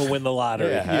stupid people win the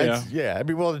lottery. Yeah, I'd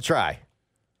be willing to try.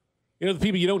 The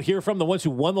people you don't hear from, the ones who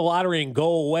won the lottery and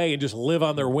go away and just live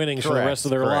on their winnings for the rest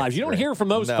of their lives. You don't hear from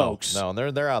those folks. No,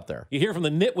 they're out there. You hear from the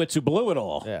nitwits who blew it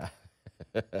all. Yeah.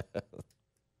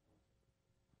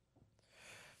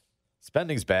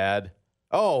 Spending's bad.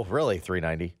 Oh, really?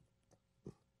 $390.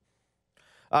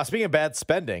 Speaking of bad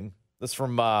spending, this is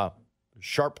from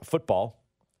Sharp Football.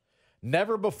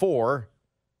 Never before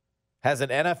has an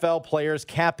NFL player's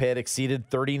cap hit exceeded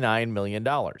 $39 million.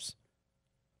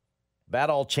 That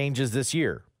all changes this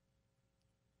year.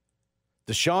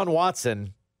 Deshaun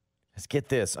Watson has, get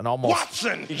this, an almost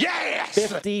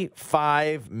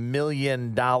 $55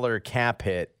 million cap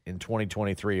hit in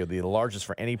 2023. It'll be the largest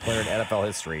for any player in NFL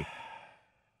history.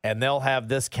 And they'll have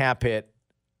this cap hit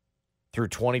through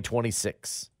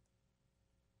 2026.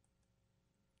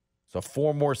 So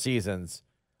 4 more seasons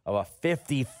of a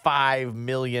 $55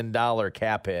 million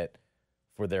cap hit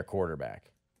for their quarterback.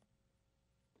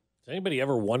 Does anybody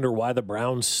ever wonder why the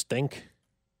Browns stink?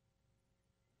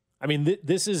 I mean,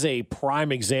 this is a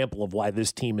prime example of why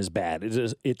this team is bad.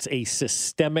 It's a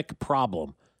systemic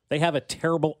problem. They have a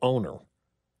terrible owner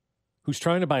who's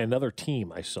trying to buy another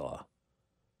team, I saw.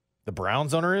 The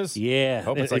Browns owner is? Yeah. I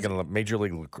hope it's like a Major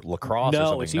League Lacrosse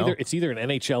or something. No, it's either an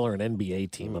NHL or an NBA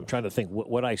team. I'm trying to think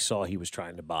what I saw he was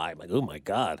trying to buy. I'm like, oh, my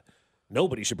God.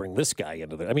 Nobody should bring this guy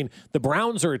into there. I mean, the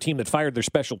Browns are a team that fired their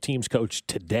special teams coach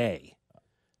today.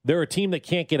 They're a team that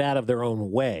can't get out of their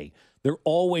own way. They're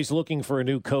always looking for a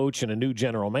new coach and a new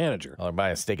general manager. Oh, they're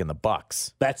buying a stake in the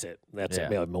Bucks. That's it. That's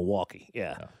it. Yeah, Milwaukee.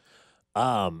 Yeah.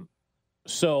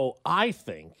 So I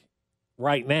think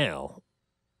right now,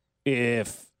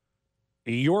 if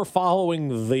you're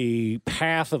following the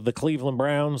path of the Cleveland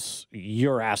Browns,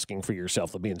 you're asking for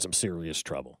yourself to be in some serious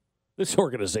trouble. This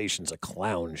organization's a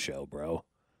clown show, bro.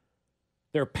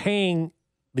 They're paying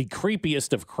the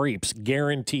creepiest of creeps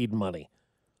guaranteed money,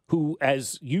 who,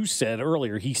 as you said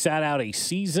earlier, he sat out a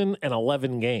season and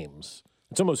 11 games.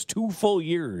 It's almost 2 full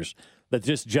years that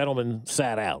this gentleman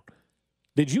sat out.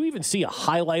 Did you even see a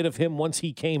highlight of him once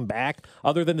he came back,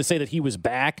 other than to say that he was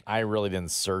back? I really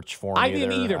didn't search for him. I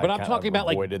didn't either, but I'm talking about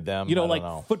them.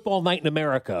 Like Football Night in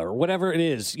America or whatever it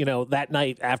is, that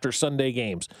night after Sunday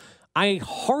games. I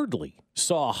hardly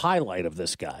saw a highlight of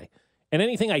this guy. And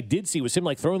anything I did see was him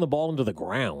throwing the ball into the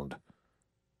ground.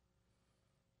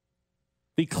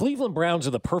 The Cleveland Browns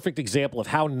are the perfect example of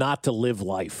how not to live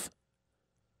life.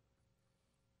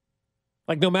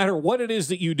 No matter what it is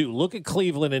that you do, look at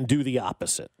Cleveland and do the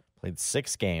opposite. Played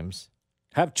 6 games.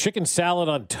 Have chicken salad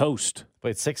on toast.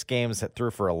 Played 6 games,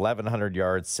 threw for 1,100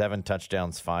 yards, 7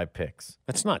 touchdowns, 5 picks.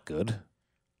 That's not good.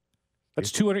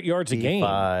 That's 200 yards a game.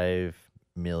 $5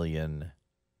 million.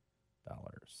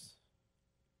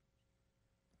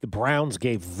 The Browns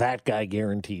gave that guy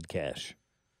guaranteed cash.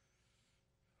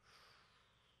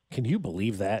 Can you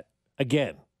believe that?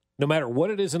 Again, no matter what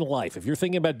it is in life, if you're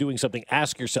thinking about doing something,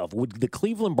 ask yourself, would the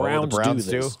Cleveland Browns, do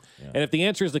this? Yeah. And if the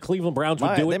answer is the Cleveland Browns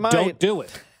would do it, don't do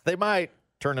it. They might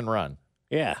turn and run.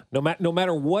 Yeah, no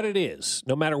matter what it is,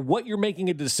 no matter what you're making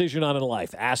a decision on in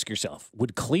life, ask yourself,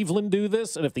 would Cleveland do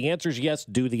this? And if the answer is yes,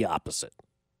 do the opposite.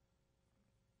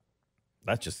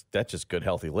 That's just good,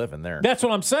 healthy living there. That's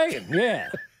what I'm saying. Yeah.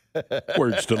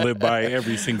 Words to live by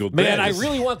every single day. Man, I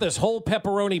really want this whole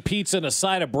pepperoni pizza and a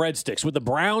side of breadsticks. Would the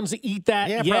Browns eat that?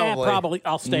 Yeah, probably.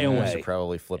 I'll stay away. I should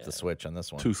probably flip the switch on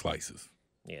this one. 2 slices.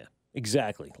 Yeah,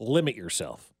 exactly. Limit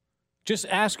yourself. Just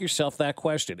ask yourself that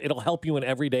question. It'll help you in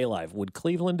everyday life. Would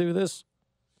Cleveland do this?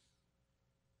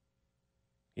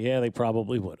 Yeah, they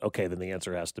probably would. Okay, then the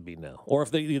answer has to be no. Or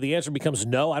if the answer becomes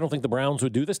no, I don't think the Browns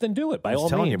would do this, then do it by all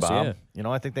means. I'm telling you, Bob. Yeah. You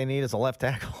know, I think they need is a left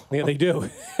tackle. Yeah, they do.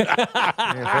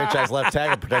 Franchise left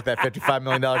tackle, protect that $55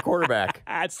 million quarterback.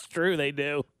 That's true, they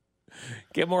do.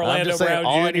 Get more Orlando I'm just saying, Brown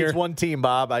all Jr. I need is one team,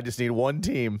 Bob. I just need one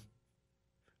team.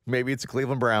 Maybe it's the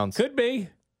Cleveland Browns. Could be.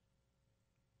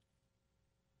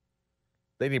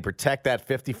 They need to protect that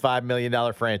 $55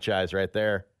 million franchise right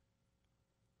there.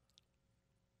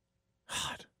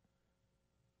 God.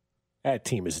 That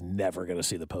team is never going to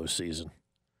see the postseason.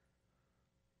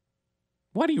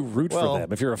 Why do you root for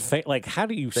them? If you're a fan, how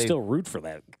do you still root for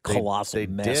that colossal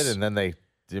mess? They did, and then they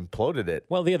imploded it.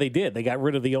 Well, yeah, they did. They got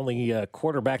rid of the only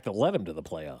quarterback that led them to the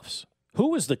playoffs.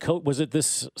 Who was the coach? Was it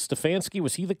this Stefanski?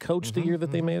 Was he the coach the year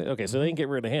that they made it? Okay, so they didn't get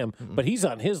rid of him, but he's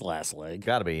on his last leg.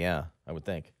 Got to be, yeah, I would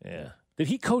think. Yeah. Did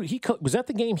he coach? Was that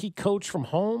the game he coached from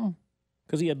home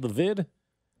because he had the vid?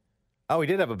 Oh, he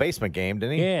did have a basement game,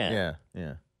 didn't he? Yeah.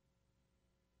 Yeah.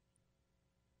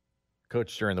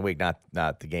 Coach during the week,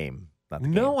 not the game.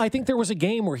 No, I think there was a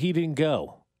game where he didn't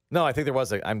go. No, I think there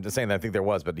was. I'm just saying that I think there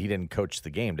was, but he didn't coach the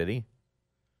game, did he?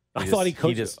 I thought he coached.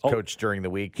 He just coached during the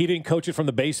week. He didn't coach it from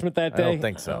the basement that day? I don't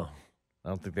think so. I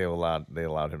don't think they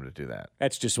allowed him to do that.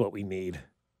 That's just what we need.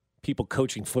 People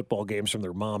coaching football games from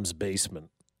their mom's basement.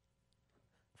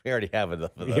 We already have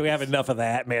enough of that. We have enough of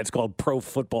that, man. It's called Pro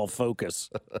Football Focus.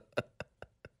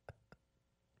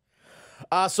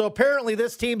 So apparently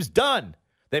this team's done.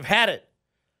 They've had it.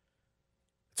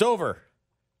 It's over.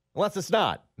 Unless it's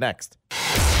not. Next.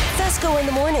 Fesco in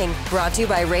the Morning, brought to you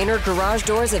by Rainer Garage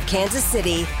Doors of Kansas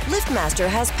City. LiftMaster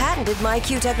has patented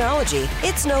MyQ technology.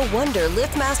 It's no wonder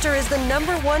LiftMaster is the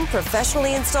 #1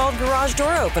 professionally installed garage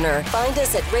door opener. Find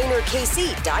us at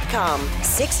RainerKC.com.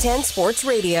 610 Sports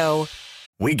Radio.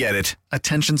 We get it.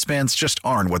 Attention spans just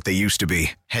aren't what they used to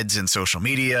be. Heads in social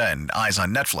media and eyes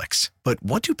on Netflix. But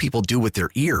what do people do with their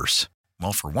ears?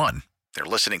 Well, for one, they're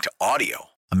listening to audio.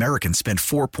 Americans spend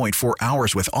 4.4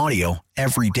 hours with audio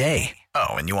every day.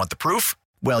 Oh, and you want the proof?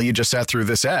 Well, you just sat through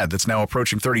this ad that's now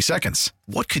approaching 30 seconds.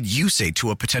 What could you say to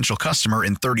a potential customer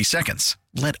in 30 seconds?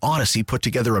 Let Odyssey put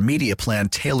together a media plan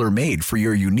tailor-made for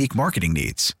your unique marketing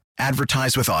needs.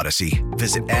 Advertise with Odyssey.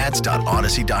 Visit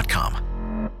ads.odyssey.com.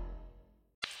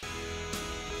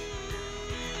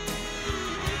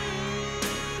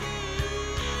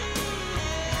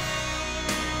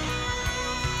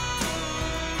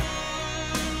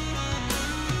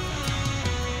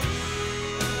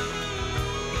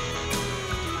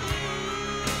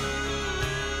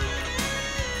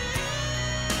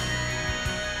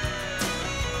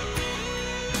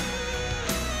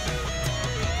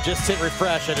 Just hit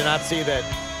refresh. I did not see that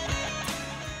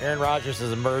Aaron Rodgers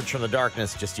has emerged from the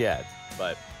darkness just yet.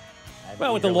 But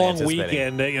with the long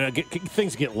weekend,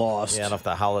 things get lost. Yeah, I don't know if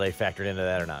the holiday factored into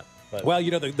that or not. But. Well,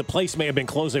 the place may have been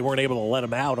closed. They weren't able to let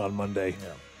him out on Monday.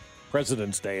 Yeah.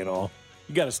 President's Day and all.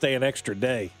 You got to stay an extra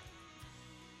day.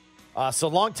 So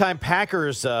longtime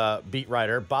Packers beat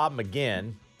writer Bob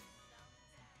McGinn.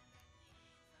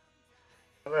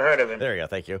 Never heard of him. There you go.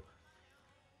 Thank you.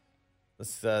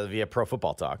 This is via Pro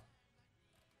Football Talk.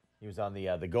 He was on the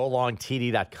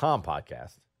GoLongTD.com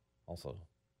podcast. Also,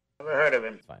 never heard of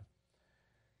him. It's fine.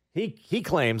 He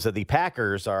claims that the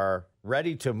Packers are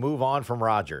ready to move on from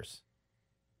Rodgers.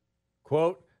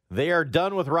 Quote, "They are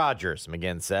done with Rodgers,"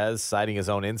 McGinn says, citing his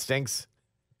own instincts,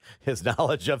 his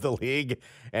knowledge of the league,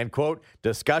 and, quote,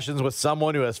 discussions with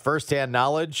someone who has firsthand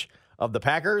knowledge of the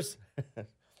Packers.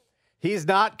 He's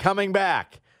not coming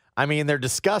back. I mean, they're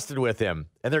disgusted with him,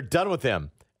 and they're done with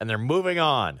him, and they're moving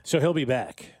on. So he'll be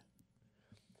back.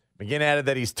 McGinn added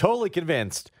that he's totally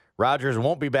convinced Rodgers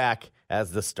won't be back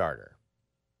as the starter.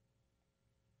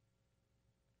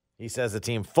 He says the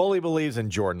team fully believes in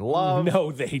Jordan Love.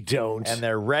 No, they don't. And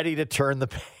they're ready to turn the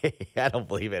page. I don't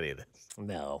believe any of this.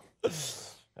 No.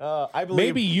 I believe,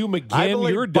 maybe you, McGinn,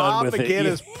 you're Bob done with McGinn it. McGinn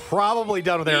is probably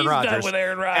done with Aaron Rodgers. Done with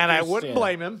Aaron Rodgers. And I wouldn't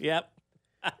blame him. Yep.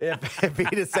 If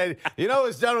he'd have said,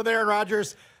 who's done with Aaron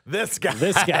Rodgers? This guy.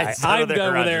 I'm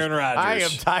done with Aaron Rodgers. I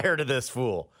am tired of this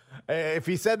fool. If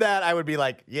he said that, I would be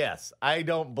like, yes, I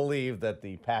don't believe that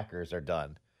the Packers are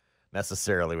done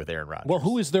necessarily with Aaron Rodgers. Well,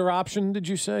 who is their option, did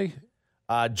you say?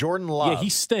 Jordan Love. Yeah, he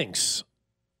stinks.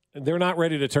 They're not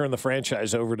ready to turn the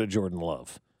franchise over to Jordan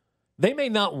Love. They may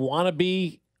not want to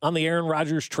be on the Aaron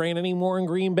Rodgers train anymore in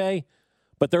Green Bay,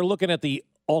 but they're looking at the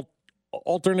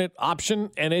alternate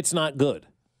option, and it's not good.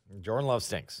 Jordan Love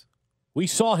stinks. We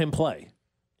saw him play.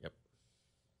 Yep.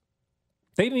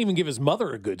 They didn't even give his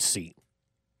mother a good seat.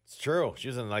 It's true. She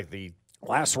was in like the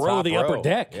last row of the upper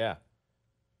deck. Yeah.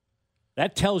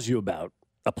 That tells you about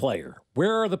a player.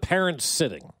 Where are the parents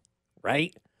sitting,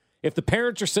 right? If the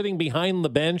parents are sitting behind the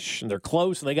bench and they're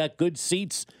close and they got good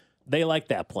seats, they like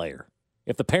that player.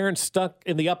 If the parents stuck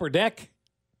in the upper deck,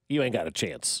 you ain't got a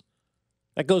chance.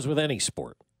 That goes with any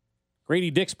sport.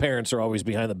 Grady Dick's parents are always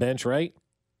behind the bench, right?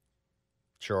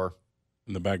 Sure.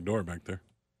 In the back door back there.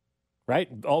 Right?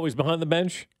 Always behind the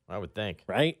bench? I would think.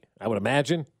 Right? I would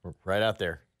imagine. Right out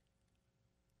there.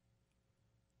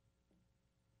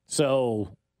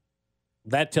 So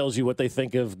that tells you what they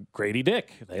think of Grady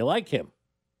Dick. They like him.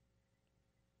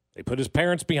 They put his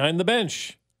parents behind the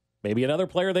bench. Maybe another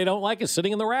player they don't like is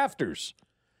sitting in the rafters.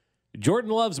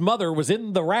 Jordan Love's mother was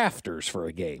in the rafters for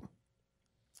a game.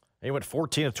 He went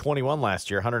 14 of 21 last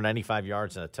year, 195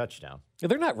 yards and a touchdown.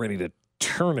 They're not ready to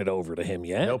turn it over to him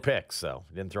yet. No picks, so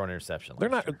he didn't throw an interception. They're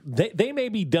not. They may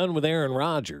be done with Aaron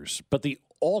Rodgers, but the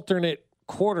alternate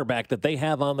quarterback that they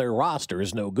have on their roster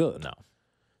is no good. No.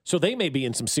 So they may be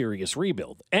in some serious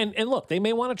rebuild. And look, they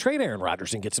may want to trade Aaron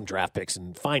Rodgers and get some draft picks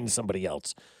and find somebody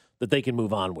else that they can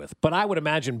move on with. But I would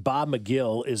imagine Bob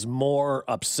McGill is more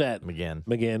upset.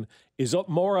 McGinn is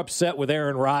more upset with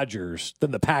Aaron Rodgers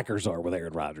than the Packers are with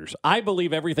Aaron Rodgers. I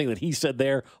believe everything that he said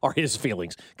there are his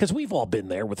feelings. Because we've all been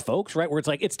there with folks, right? Where it's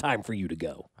like, it's time for you to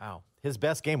go. Wow. His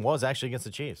best game was actually against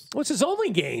the Chiefs. What's his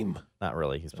only game? Not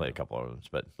really. He's played a couple of them,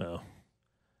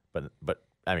 but but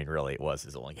I mean, really, it was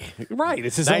his only game. Right.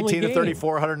 It's his only game. 19 to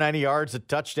 34, 190 yards, a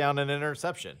touchdown, and an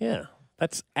interception. Yeah.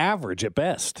 That's average at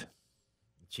best.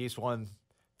 Chiefs won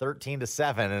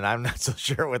 13-7, and I'm not so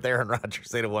sure with Aaron Rodgers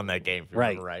they'd have won that game. If you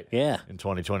remember right. Yeah. In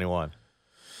 2021.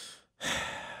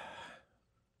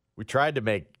 We tried to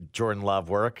make Jordan Love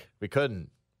work. We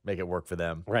couldn't make it work for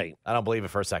them. Right. I don't believe it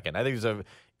for a second. I think there's an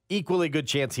equally good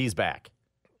chance he's back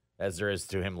as there is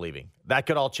to him leaving. That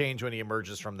could all change when he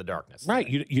emerges from the darkness. Right.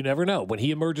 You never know. When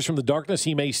he emerges from the darkness,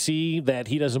 he may see that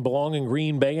he doesn't belong in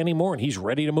Green Bay anymore, and he's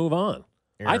ready to move on.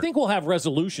 I think we'll have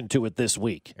resolution to it this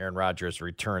week. Aaron Rodgers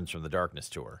returns from the darkness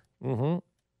tour. Mm-hmm. Or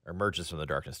emerges from the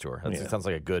darkness tour. That sounds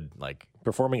like a good,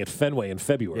 performing at Fenway in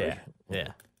February. Yeah.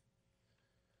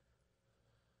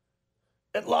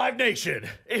 At Live Nation,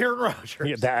 Aaron Rodgers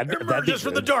emerges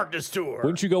from the darkness tour.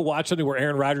 Wouldn't you go watch something where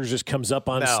Aaron Rodgers just comes up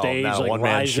on stage,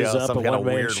 rises show, up, a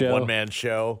one-man show? One-man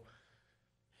show.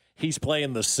 He's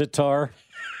playing the sitar,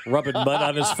 rubbing mud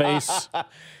on his face.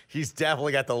 He's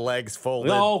definitely got the legs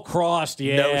folded. Oh, crossed,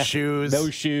 yeah. No shoes.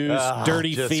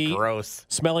 Dirty just feet. Gross.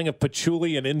 Smelling of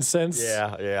patchouli and incense.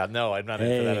 Yeah. No, I'm not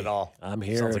into that at all. I'm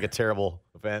here. Sounds like a terrible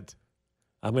event.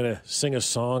 I'm going to sing a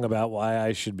song about why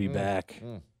I should be back.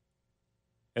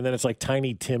 And then it's like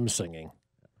Tiny Tim singing.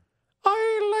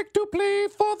 I like to play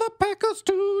for the Packers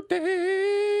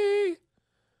today.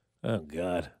 Oh,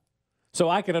 God. So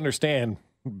I can understand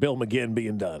Bill McGinn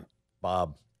being done.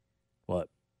 Bob. What?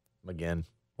 McGinn.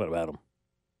 What about him?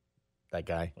 That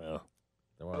guy. Well,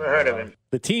 never heard of him.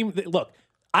 The team, look,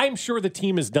 I'm sure the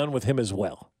team is done with him as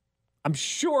well. I'm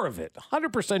sure of it.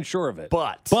 100% sure of it.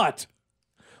 But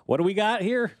what do we got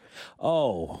here?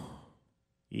 Oh,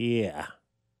 yeah.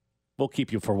 We'll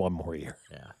keep you for one more year.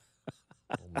 Yeah.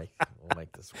 We'll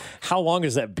make this work. How long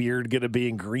is that beard going to be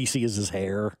and greasy as his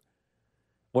hair?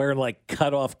 Wearing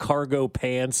cut off cargo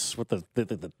pants with the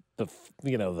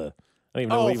I don't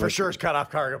even know. For sure it's cut off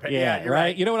cargo pants. Yeah, you're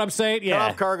right. You know what I'm saying? Yeah. Cut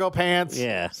off cargo pants.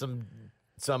 Yeah.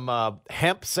 Some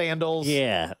hemp sandals.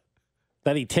 Yeah.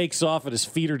 That he takes off and his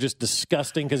feet are just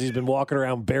disgusting because he's been walking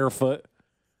around barefoot.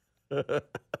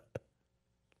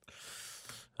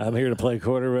 I'm here to play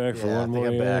quarterback for one more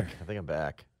year. I think I'm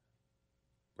back.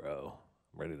 Bro,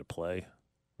 I'm ready to play.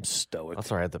 I'm stoic.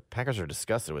 That's all right. The Packers are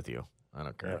disgusted with you. I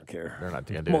don't care. They're not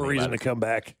going to do more reason to come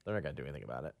back. They're not going to do anything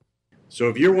about it. So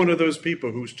if you're one of those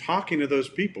people who's talking to those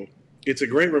people, it's a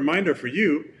great reminder for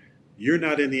you, you're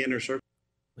not in the inner circle.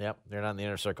 Yep, they're not in the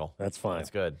inner circle. That's fine. That's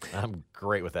good. I'm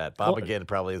great with that. Bob McGinn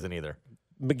probably isn't either.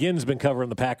 McGinn's been covering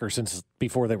the Packers since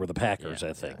before they were the Packers,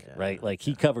 I think, right?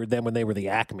 He covered them when they were the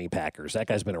Acme Packers. That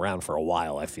guy's been around for a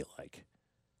while, I feel like.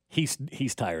 He's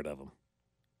tired of them.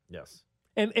 Yes.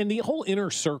 And the whole inner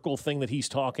circle thing that he's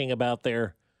talking about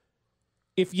there,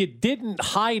 if you didn't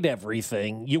hide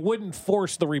everything, you wouldn't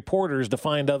force the reporters to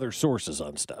find other sources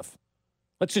on stuff.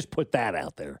 Let's just put that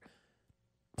out there.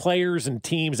 Players and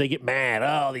teams, they get mad.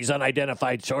 Oh, these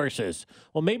unidentified sources.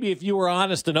 Well, maybe if you were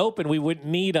honest and open, we wouldn't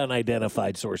need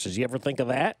unidentified sources. You ever think of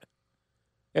that?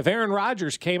 If Aaron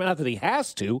Rodgers came out that he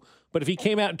has to, but if he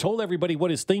came out and told everybody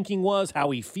what his thinking was,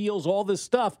 how he feels, all this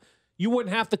stuff, you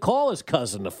wouldn't have to call his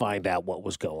cousin to find out what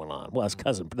was going on. Well, his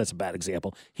cousin, that's a bad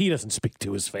example. He doesn't speak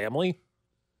to his family.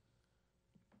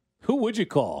 Who would you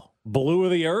call? Blue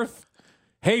of the Earth?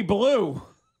 Hey, Blue.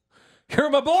 You're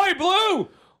my boy, Blue.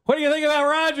 What do you think about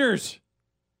Rodgers?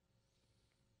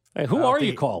 Hey, who are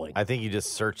you calling? I think you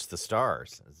just search the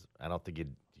stars. I don't think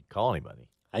you'd call anybody.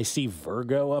 I see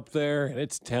Virgo up there, and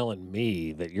it's telling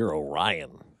me that you're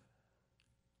Orion.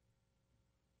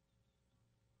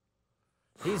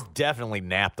 He's definitely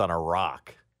napped on a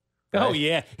rock. Right? Oh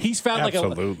yeah, he's found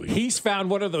he's found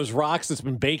one of those rocks that's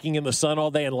been baking in the sun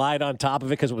all day and lied on top of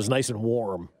it because it was nice and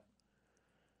warm,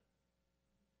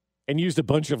 and used a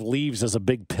bunch of leaves as a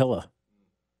big pillow.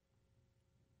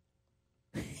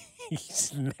 He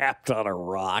snapped on a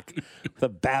rock with a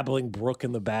babbling brook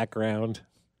in the background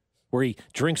where he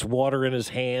drinks water in his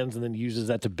hands and then uses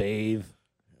that to bathe.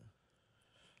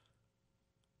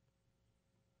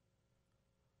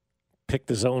 Picked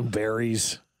his own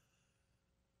berries.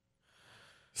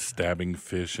 Stabbing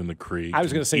fish in the creek. I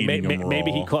was going to say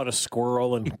maybe he caught a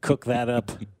squirrel and cooked that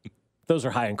up. Those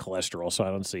are high in cholesterol, so I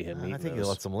don't see him eating I think those. he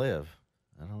lets them live.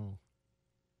 I don't.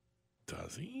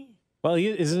 Does he? Well,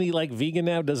 isn't he like vegan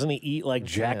now? Doesn't he eat like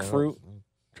jackfruit?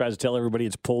 Tries to tell everybody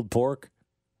it's pulled pork.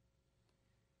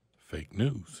 Fake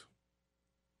news.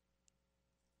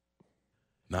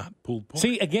 Not pulled pork.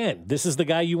 See, again, this is the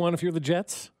guy you want if you're the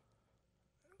Jets?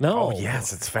 No. Oh,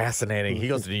 yes, it's fascinating. He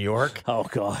goes to New York. Oh,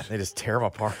 God. They just tear him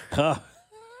apart.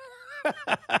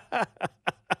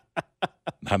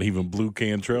 Not even Blue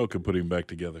Cantrell could put him back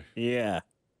together. Yeah.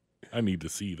 I need to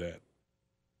see that.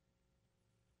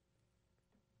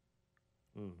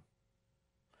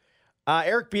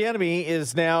 Eric Bieniemy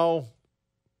is now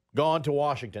gone to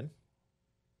Washington.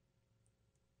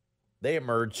 They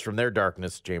emerged from their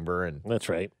darkness chamber, and that's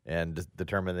right, and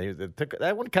determined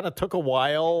that one kind of took a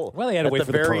while. Well, they had to wait at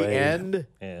the for very the parade. end.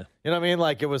 Yeah, you know what I mean?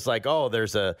 Like it was like, oh,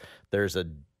 there's a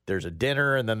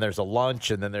dinner, and then there's a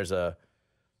lunch, and then there's a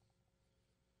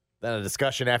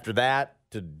discussion after that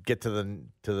to get to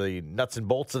the nuts and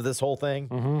bolts of this whole thing.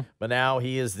 Mm-hmm. But now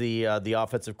he is the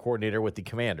offensive coordinator with the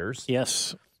Commanders.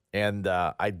 Yes. And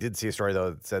I did see a story, though,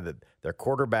 that said that their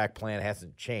quarterback plan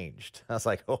hasn't changed. I was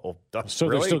like, oh, so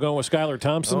really? They're still going with Skylar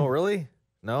Thompson? Oh, really?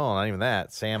 No, not even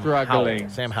that. Sam Struggling. Howell.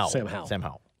 Sam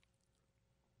Howell.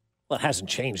 Well, it hasn't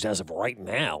changed as of right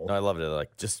now. No, I loved it.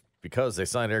 Like, just because they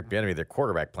signed Eric Bieniemy, their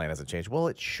quarterback plan hasn't changed. Well,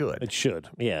 it should. It should,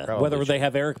 yeah. Probably Whether should. they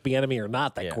have Eric Bieniemy or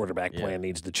not, that quarterback plan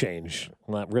needs to change.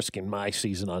 I'm not risking my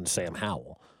season on Sam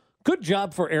Howell. Good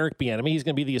job for Eric Bieniemy. He's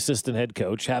going to be the assistant head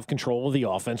coach, have control of the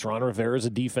offense. Ron Rivera is a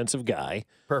defensive guy.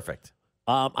 Perfect.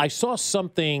 I saw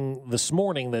something this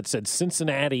morning that said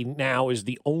Cincinnati now is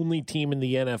the only team in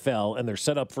the NFL, and they're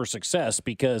set up for success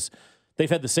because they've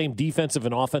had the same defensive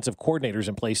and offensive coordinators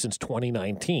in place since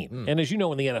 2019. And as you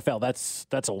know, in the NFL,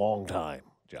 that's a long time,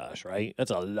 Josh, right?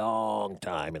 That's a long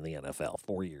time in the NFL,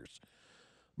 4 years.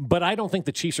 But I don't think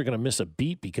the Chiefs are going to miss a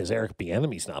beat because Eric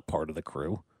Bieniemy's not part of the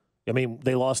crew. I mean,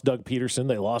 they lost Doug Peterson.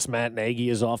 They lost Matt Nagy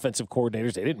as offensive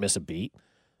coordinators. They didn't miss a beat.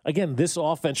 Again, this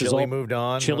offense is all moved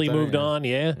on. Chili moved on,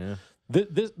 yeah.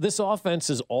 This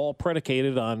offense is all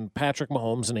predicated on Patrick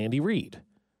Mahomes and Andy Reid.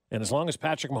 And as long as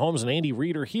Patrick Mahomes and Andy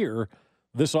Reid are here,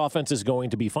 this offense is going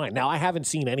to be fine. Now, I haven't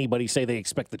seen anybody say they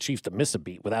expect the Chiefs to miss a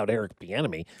beat without Eric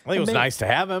Bieniemy. I think it was nice to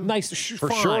have him. Nice,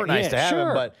 for sure, nice to have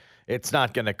him, but it's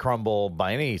not going to crumble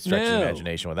by any stretch of the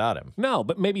imagination without him. No,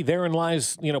 but maybe therein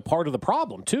lies, part of the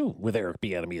problem, too, with Eric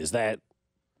Bieniemy is that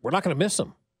we're not going to miss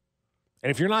him. And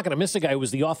if you're not going to miss a guy who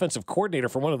was the offensive coordinator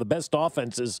for one of the best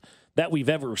offenses that we've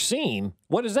ever seen,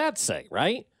 what does that say,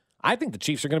 right? I think the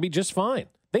Chiefs are going to be just fine.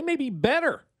 They may be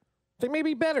better.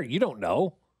 You don't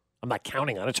know. I'm not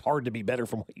counting on it. It's hard to be better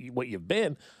from what you've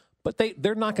been. But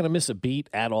they're not going to miss a beat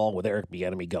at all with Eric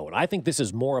Bieniemy going. I think this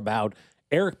is more about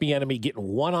Eric Bieniemy getting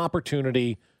one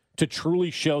opportunity to truly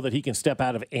show that he can step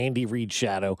out of Andy Reid's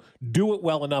shadow, do it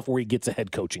well enough where he gets a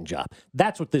head coaching job.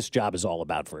 That's what this job is all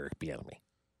about for Eric Bieniemy.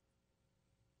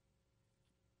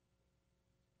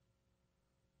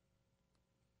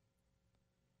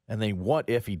 And then what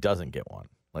if he doesn't get one?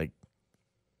 Like,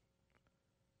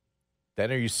 then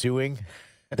are you suing?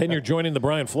 Then you're joining the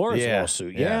Brian Flores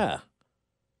lawsuit. Yeah.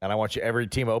 And I want every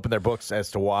team to open their books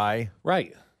as to why.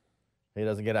 Right. He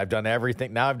doesn't get it. I've done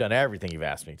everything. Now I've done everything you've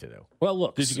asked me to do. Well,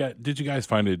 look. Did you guys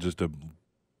find it just a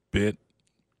bit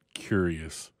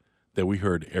curious that we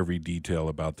heard every detail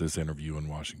about this interview in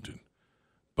Washington,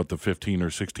 but the 15 or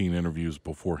 16 interviews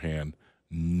beforehand,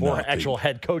 for actual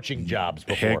head coaching jobs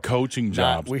before. Head coaching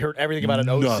jobs. We heard everything about an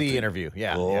OC interview.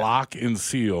 Yeah. Lock and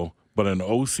seal. But an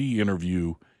OC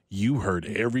interview, you heard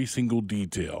every single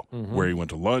detail, where he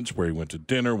went to lunch, where he went to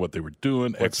dinner, what they were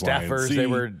doing, what X, Y, and staffers Z. they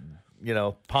were,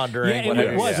 pondering. Yeah,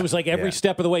 it was. It was like every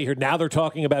step of the way. Here, now they're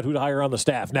talking about who to hire on the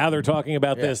staff. Now they're talking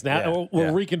about this. Now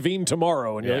we'll reconvene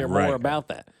tomorrow, and you'll hear more about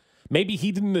that. Maybe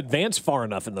he didn't advance far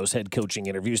enough in those head coaching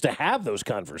interviews to have those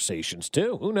conversations,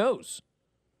 too. Who knows?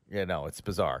 Yeah, no, it's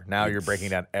bizarre. Now you're breaking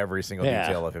down every single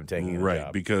detail of him taking the job.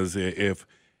 Right, because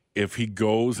if he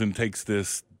goes and takes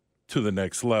this to the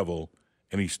next level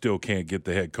and he still can't get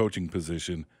the head coaching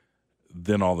position,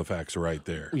 then all the facts are right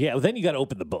there. Yeah, well, then you got to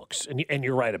open the books, and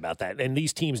you're right about that. And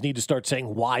these teams need to start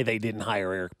saying why they didn't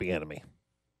hire Eric Bieniemy.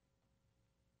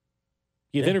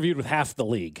 You've interviewed with half the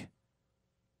league.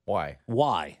 Why?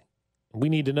 We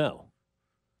need to know.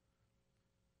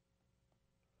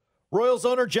 Royals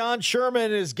owner John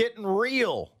Sherman is getting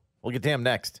real. We'll get to him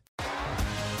next.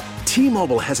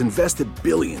 T-Mobile has invested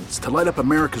billions to light up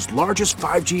America's largest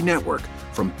 5G network,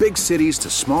 from big cities to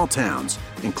small towns,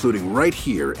 including right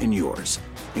here in yours.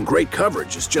 And great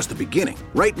coverage is just the beginning.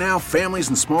 Right now, families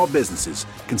and small businesses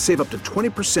can save up to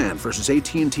 20% versus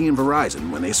AT&T and Verizon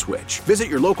when they switch. Visit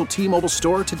your local T-Mobile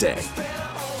store today.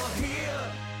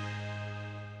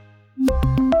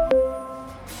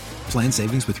 Plan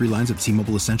savings with 3 lines of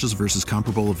T-Mobile Essentials versus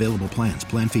comparable available plans.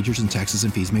 Plan features and taxes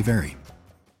and fees may vary.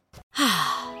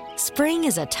 Spring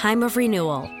is a time of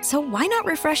renewal, so why not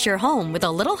refresh your home with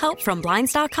a little help from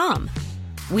Blinds.com?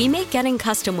 We make getting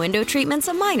custom window treatments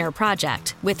a minor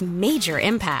project with major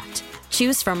impact.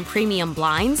 Choose from premium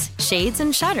blinds, shades,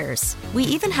 and shutters. We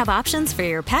even have options for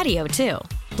your patio, too.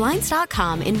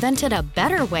 Blinds.com invented a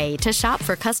better way to shop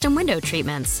for custom window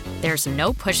treatments. There's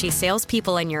no pushy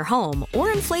salespeople in your home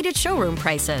or inflated showroom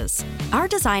prices. Our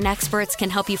design experts can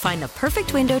help you find the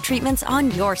perfect window treatments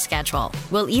on your schedule.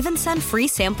 We'll even send free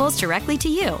samples directly to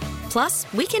you.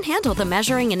 Plus, we can handle the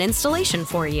measuring and installation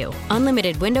for you.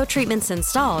 Unlimited window treatments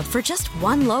installed for just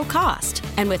one low cost.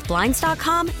 And with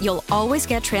Blinds.com, you'll always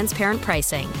get transparent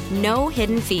pricing. No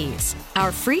hidden fees.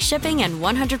 Our free shipping and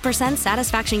 100%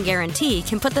 satisfaction guarantee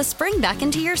can put the spring back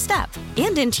into your step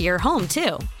and into your home,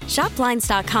 too. Shop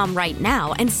Blinds.com right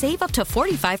now and save up to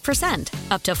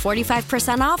 45%. Up to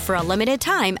 45% off for a limited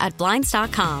time at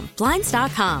Blinds.com.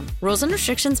 Blinds.com. Rules and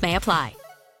restrictions may apply.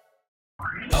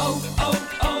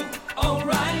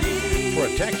 O'Reilly.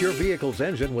 Protect your vehicle's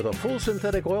engine with a full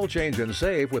synthetic oil change and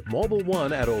save with Mobil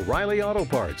 1 at O'Reilly Auto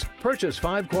Parts. Purchase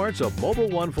 5 quarts of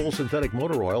Mobil 1 full synthetic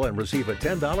motor oil and receive a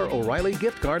 $10 O'Reilly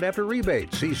gift card after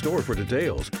rebate. See store for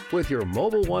details. With your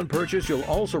Mobil 1 purchase, you'll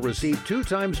also receive 2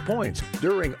 times points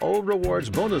during O Rewards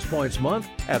Bonus Points Month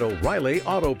at O'Reilly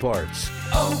Auto Parts.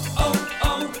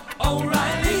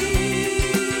 O'Reilly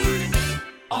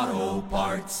Auto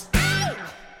Parts.